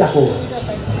अलि ट्याको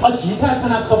झिठा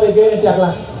खाना खपे गए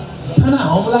ट्याक्ला खाना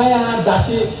हमलाया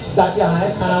दासी आए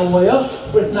खाना वयो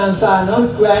पृथ्वीनारायण शाह न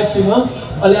ट्वाचिङ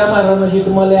अलियामा रणजित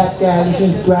मल्या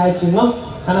क्यालिसिन ट्वाचिङ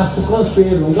खाना फुकन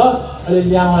स्वेर हुँग अलि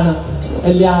ल्यावान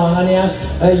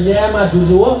ल्यामा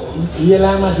जुजु हो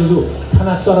येलामा जुजु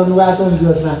खाना शरणवाको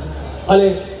योजना अलि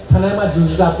खानामा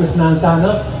जुजुका पृथ्वीनारायण शाह न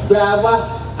ट्वावा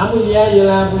आमु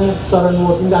येलाको शरण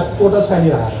वटिंदा टोटो छैन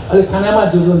अलि खानामा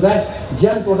जुजु चाहिँ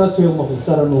ज्यान टोटो छेउ म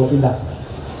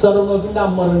शरण वटिंदा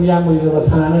मरण या मैले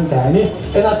थाना ढाने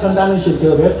यता छन्दान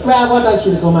सिर्क्यो भए ट्वाबाट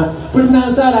सिर्कोमा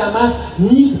पृथ्वीनारायण शाहमा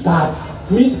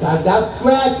मिट घाट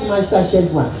ट्वाचमा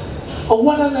स्टाइलमा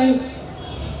वटा चाहिँ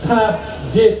खाना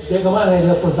देश देशमा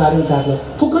रहेर प्रचारण काट्यो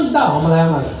फुकन्दा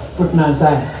हमलामा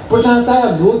पृथ्वीनारायण शाह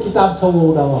लो किताब छ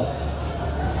एउटा हो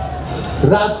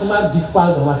राजकुमार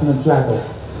दिक्पाल धमाक्न च्वाको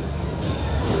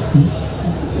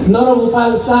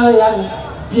नरगोपाल शाह या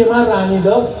पेमा रानी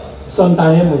द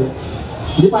सन्ताने मुरे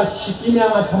नेपाल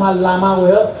सिक्किममा छमा लामा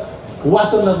वयो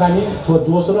वासन नगानी थो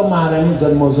दोस्रो महारानी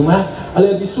जन्मजुमा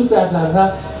अलि छुट्याट लाग्दा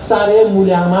सारे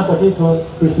मूल्यामा पटि थो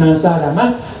पृथ्वीनारायण शाहमा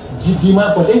जिद्दीमा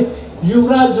पटि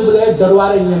युवराज जुबले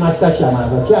दरबार मास्ता श्यामा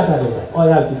च्वाटा रे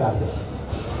अया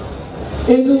किताब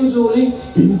एजु जोली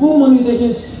भिंगु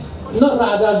मनिदेखि न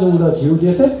राजा जोड झिउ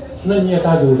देश न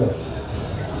नेता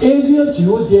जोड एजु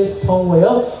झिउ देश ठाउँ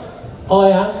भयो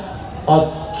अया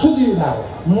छुजी उठाओ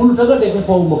मुलुक देखे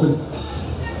पाउ मखुन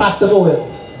पाटको हो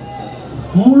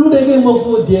मुलु देखे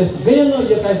मको देश गए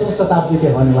 21औं शताब्दी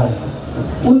के होने वाले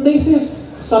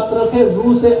 1917 के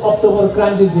रूस से अक्टोबर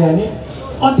क्रांति जानी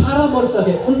 18 वर्ष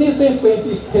के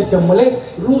 1935 के जमले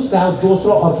रूस का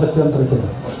दोस्रो अर्थतन्त्र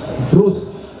थे रूस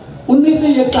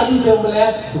 1961 के जमले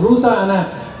रूस आना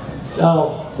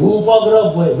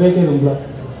भूपग्रह वेके रुंगला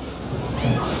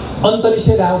अंतरिक्ष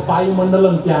रा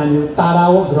वायुमण्डलम प्यान्यो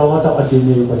ताराओ ग्रह त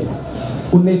अध्ययन पनि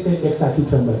 1961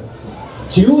 जमले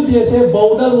झिउ देशे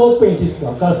बौद्धल वो 35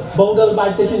 का बौद्धल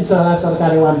बाटेसिन सरला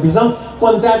सरकार वान बिजम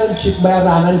पंचायत छिकमा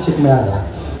रानन छिकमा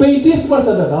 35 वर्ष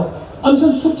त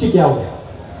अंशन छुट्टी क्या हो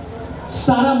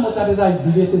सारा मचारे राज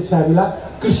विदेश छाबिला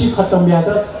कृषि खत्म या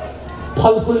त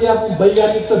फलफुलिया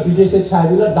वैज्ञानिक त विदेश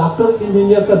छाबिला डॉक्टर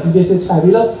इंजीनियर त विदेश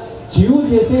छाबिला झिउ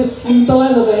देशे सुन्तला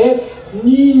जगहे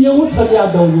नियौ ठरिया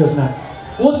दौ योजना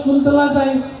वो सुन्तला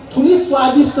चाहिँ ठुली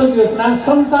स्वादिष्ट योजना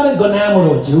संसारै गनाम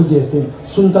हो झिउ देशे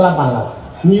सुन्तला बाला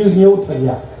न्यू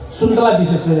ठरिया सुन्तला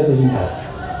विशेषले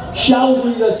देखिन्छ स्याउ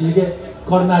गुली र झिगे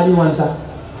कर्णाली वान्सा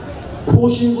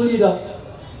फोसिङ गुली र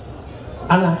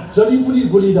आना जडीबुटी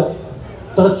गुली र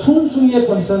तर छुङछुङे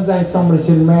कन्डिसन चाहिँ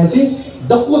संरक्षण म्यासी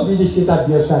दक्को विदेशिता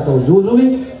व्यवस्था तो जोजुमे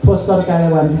ठोस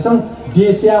सरकार वान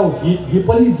देशयाव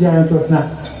विपरीत ज्यायो तोस्ना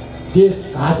देश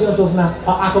घाटियो तोस्ना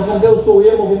आको पंगे उसको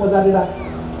ये मोगो मचारेरा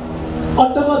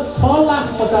अटक 6 लाख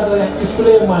मचारेरा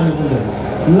स्कुले मानि पुगे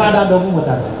नाडा डगु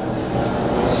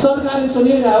मचारे सरकारले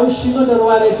चुने राउ सिंह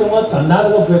दरबारे चुम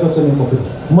झण्डाको बेको चुने मोगो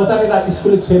मचारेरा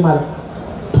स्कुले छेमार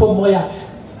ठो मया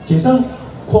झिसङ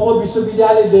खोमो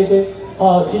विश्वविद्यालय देखे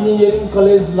इंजीनियरिंग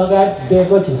कॉलेज लगायत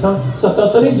देखो छिसङ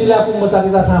 77 जिल्लाको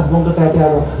मचारेरा थाहा बंग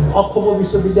टाट्यारो अखोमो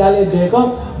विश्वविद्यालय देखो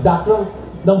डाक्टर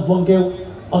दम बंके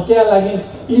अकेला लागि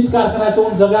ईद कारखाना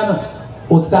चौन जग्गा न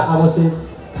उक्ता आवश्यक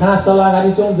खाना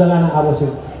सल्लाहकारी चौन जग्गा न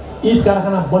आवश्यक ईद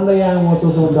कारखाना बन्द यहाँ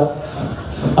मोचो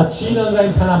चौन चीन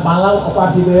अंगाई खाना बालाउ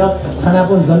अपाठी गयो खाना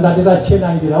पनि जनता दिदा छे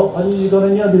नाइ दिराउ अनि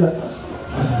जिगोरन्य दिला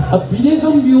अब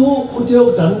विदेशम बिउ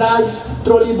उद्योग धन्दा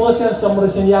ट्रोली बस या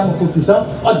संरक्षण या मुखु पिस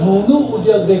अधुनु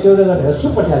उद्योग देखेर गरे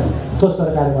सुपट्याजी तो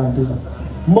सरकार वान्टी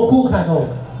छ मुखु खाको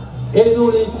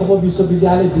एजोले खोपो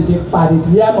विश्वविद्यालय विधेयक पारित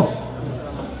याम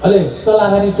अले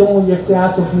सलाहकारी चौ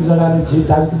 108 चोकी जग्गा ने जी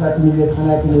दाबी साथ मिले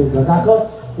खाना पिने जग्गा को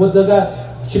वो जग्गा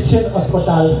शिक्षण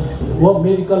अस्पताल वो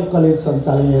मेडिकल कॉलेज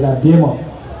संचालन एरा डेम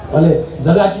अले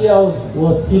जग्गा की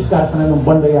वो ईद कारखाना में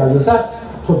बन रहा है सा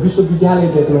तो विश्वविद्यालय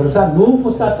देखलो सा नु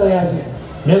पुस्तक तयार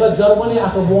मेगा जर्मनी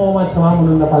आको बोमा छमा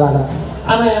मुन नपालागा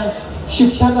आना यहाँ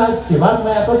शिक्षा का विभाग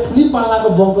में आको ठुली पालाको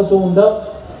बोको चो हुँदा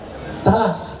ताला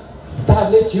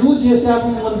ताले जिउ देशको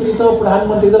मन्त्री त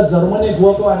प्रधानमन्त्री त जर्मनी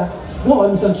गएको आना म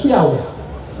भनिसन छु आउ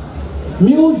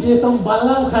मिउ देशम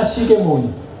बालाउ खा सिके मोनी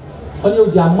अनि यो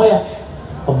जामया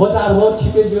बजार हो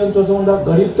ठिकै जीवन चोचौंदा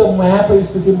गरीब त माया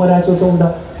परिस्थिति मरा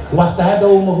चोचौंदा वास्ता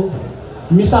दौ मगु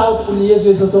मिसाउ पुलिए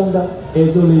जे चोचौंदा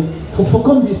एजोले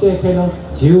फुफुकम विषय खेन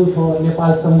जिउ थो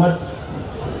नेपाल सम्बत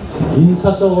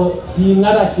हिंससो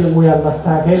पिङरा के मोया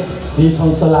नस्ता के जी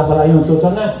थौ सला बलायो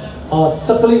चोचौंगा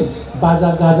सकलिङ बाजा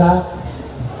गाजा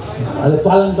अले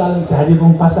पालन झाडी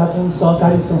बम पासापुन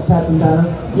सहकारी संस्था पिण्डान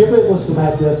यको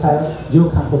सुभाय दियो छ जो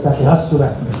खाको चाके हस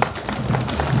सुभाय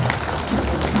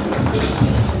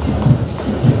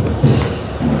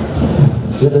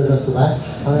यदो सुभाय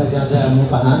हमरा गाजा मु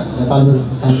पाना नेपाल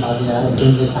मुस्लिम संघ पार्टी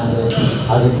केन्द्रीय खाने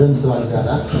आज प्रेम सुभाय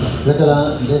ज्यादा जकला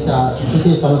देशा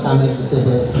स्थिति समसामयिक विषय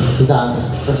के सीधा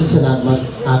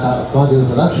प्रशिक्षणात्मक आका गदियो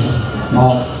होला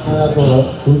को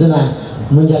हुँदैन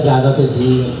मुंजा ज्यादा के जी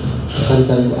करीब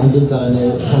अंतिम चरण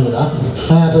में संगला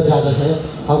saya तो ज्यादा थे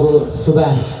अब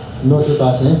सुबह नोटु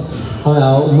पासे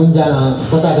हम मुंजा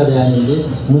पचा गरे अनि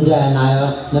मुंजा नाय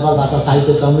नेपाल भाषा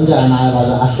साहित्य त मुंजा नाय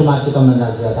भाषा आश्रम चिकम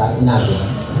राज्यका इनाको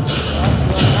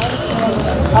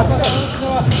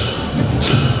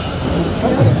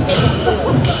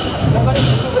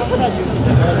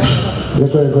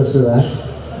यो सुबह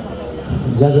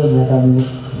ज्यादा मेकामी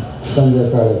संजय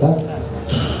सर था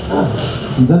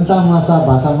जनता मासा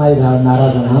भाषा माई नारा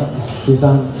जमा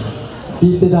चिसङ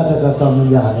पिपिदा त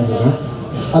मुंजा हाने न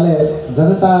अले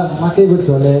जनता माके गु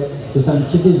छोले चिसङ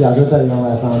चिची जादु त यो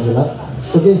आ चाहला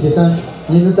ओके चिसङ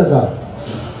निनु त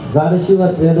गाडसी व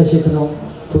ट्रेड सिक्नु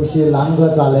तुसी लामगो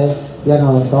काले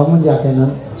यानो त मुंजा केन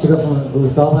चिकप गु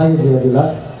सहभागी जे दिला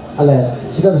अले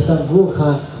चिकप सं गु खा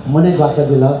मने बात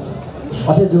दिला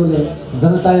अथे जोले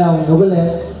जनता या नगले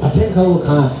अथे खाउ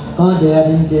खा का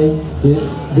देयारिन के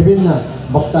विभिन्न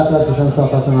वक्ता का जिसन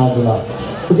सभा चुनाव दिला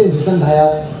उके जिसन धाया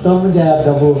तम जाया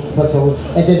दबो तसो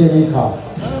एकेडमी खा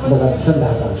लगा जिसन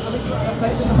धाता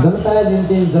जनता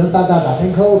निम्ति जनता का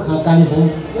धाथेखौ खा कानी भु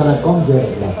kana कम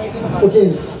जेला उके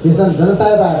जिसन जनता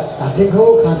का धाथेखौ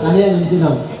खा कानी निम्ति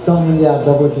न तम या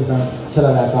दबो जिसन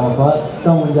छला का का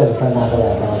तम या जिसन ना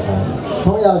का का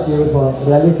हम या जिउ थो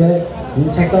रैली के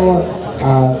हिंसा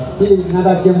पि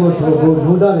नादा के मो थो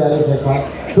नुडा रैली के का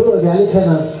थो रैली के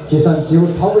न जिसन जिउ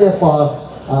थौए प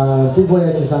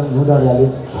पिबोया जिसन नुडा रैली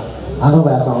आनो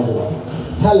भए पाउँदैन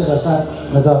छाले दसा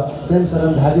नज प्रेम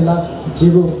शरण धादिला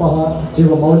जिउ पह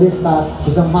जिउ मौलिकता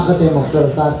जिसन माकते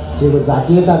मुक्तरसा जिउ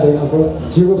जातीयता देनको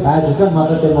जिउ भए जिसन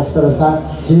माकते मुक्तरसा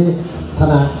जि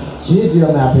थना जी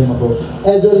जिउ मा आफैमको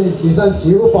एजोले जिसन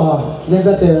जिउ पह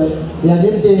लेगते या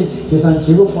निम्ति जिसन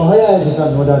जिउ पहया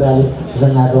जिसन नुडा रैली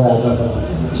जिसन नाको आएको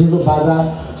जिउ बाजा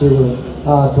जिउ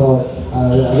तो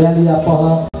रैलिया पह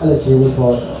अले जिउ तो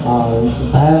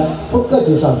भए फुक्क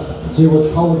जिसन जिउ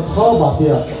थौ थ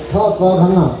बापिया थ क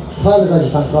घन थ ग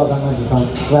जिसन क घन जिसन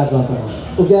वाजन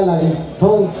उक्या लागि थौ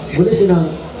गुलिसिन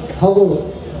थगु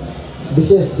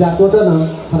विशेष जातो त न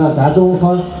थना जातो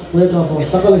ख वेको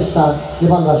सकल स्टार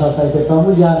नेपाल भाषा साहित्य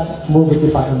कमुजा मुगुति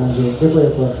पाठन जे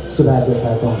एको सुधार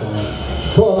देखाय त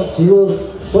थो जिउ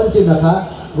सोन्ति नखा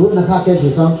गु नखा के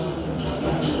जिसन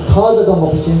थ ग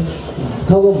मफिसिन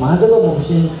थगु माजग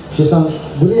मफिसिन जिसन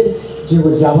गुलि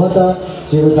지구 잡았다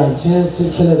지구 장치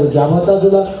칠칠레도 잡았다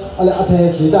줄라 알레 앞에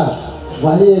지다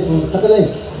와리에 좀 sakale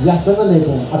야성은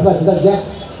내고 아빠 지다 야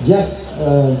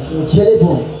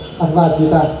칠레고 아빠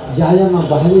지다 야야만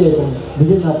와리에 좀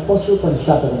বিভিন্ন পশু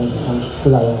পরিষ্কারকরণ 지상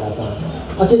불러가는 거다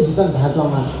아ಕೆ 지상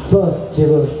다정아 그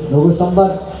지구 노구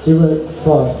선발 지구 그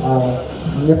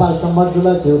नेपाल सम्बन्ध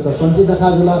जुला जिउ त सन्चि देखा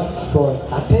जुला तो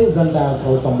आठै जनता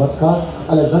को सम्बन्ध का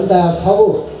अले जनता थगु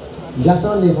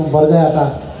जसन लेखुं बर्गयाता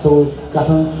सो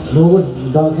काथन लोगो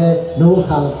डंके नो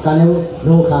खा काने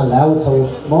नो खा लाउ छौ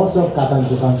मौसम काथन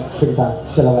जिसन फिरता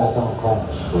चलावाता ख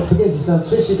तुके जिसन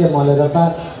स्विसिके मले रसा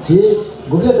जी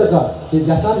गुले तक जी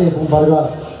जसन लेखुं बर्ग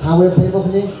हावे फेको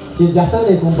पनि जी जसन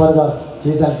लेखुं बर्ग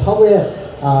जी जन थवे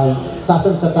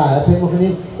शासन सत्ता है फेमो पनि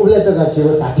उले तक जीव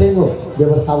थाकेको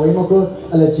व्यवस्था वेमको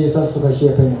अले जीसन सुखसी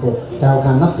फेमको ताउ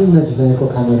खान नक्तिन जिसको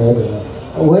खाने रहे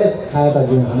वे खाए त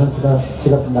जीवन हानन सिदा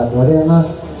सिगपना गरेमा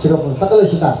सिगपन सकल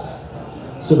सिता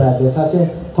सुबह देसा से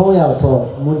थोया थो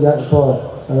मुन्या थो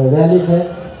रैली के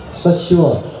सचिव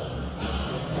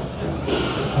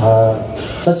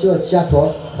च्याथो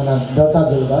खाना दर्ता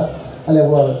जुलदा अले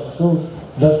वो सु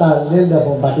दर्ता लेन्दा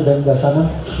को बाकी दिन दर्शना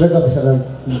वेक अफिसर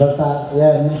दर्ता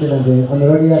या निम्ति नजे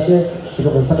अनुरोध आसे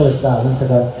सिगपन सकल सिता हानन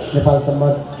सका नेपाल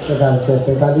सम्मत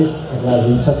 1145 अथवा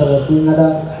हिंसा सब पिङडा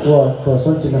वो तो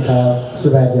सोचिन खा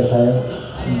सुबह देसा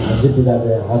जिपिदा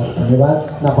जे हस धन्यवाद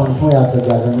नापन थोया तो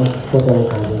जाजन को तो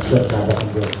खाने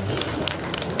छ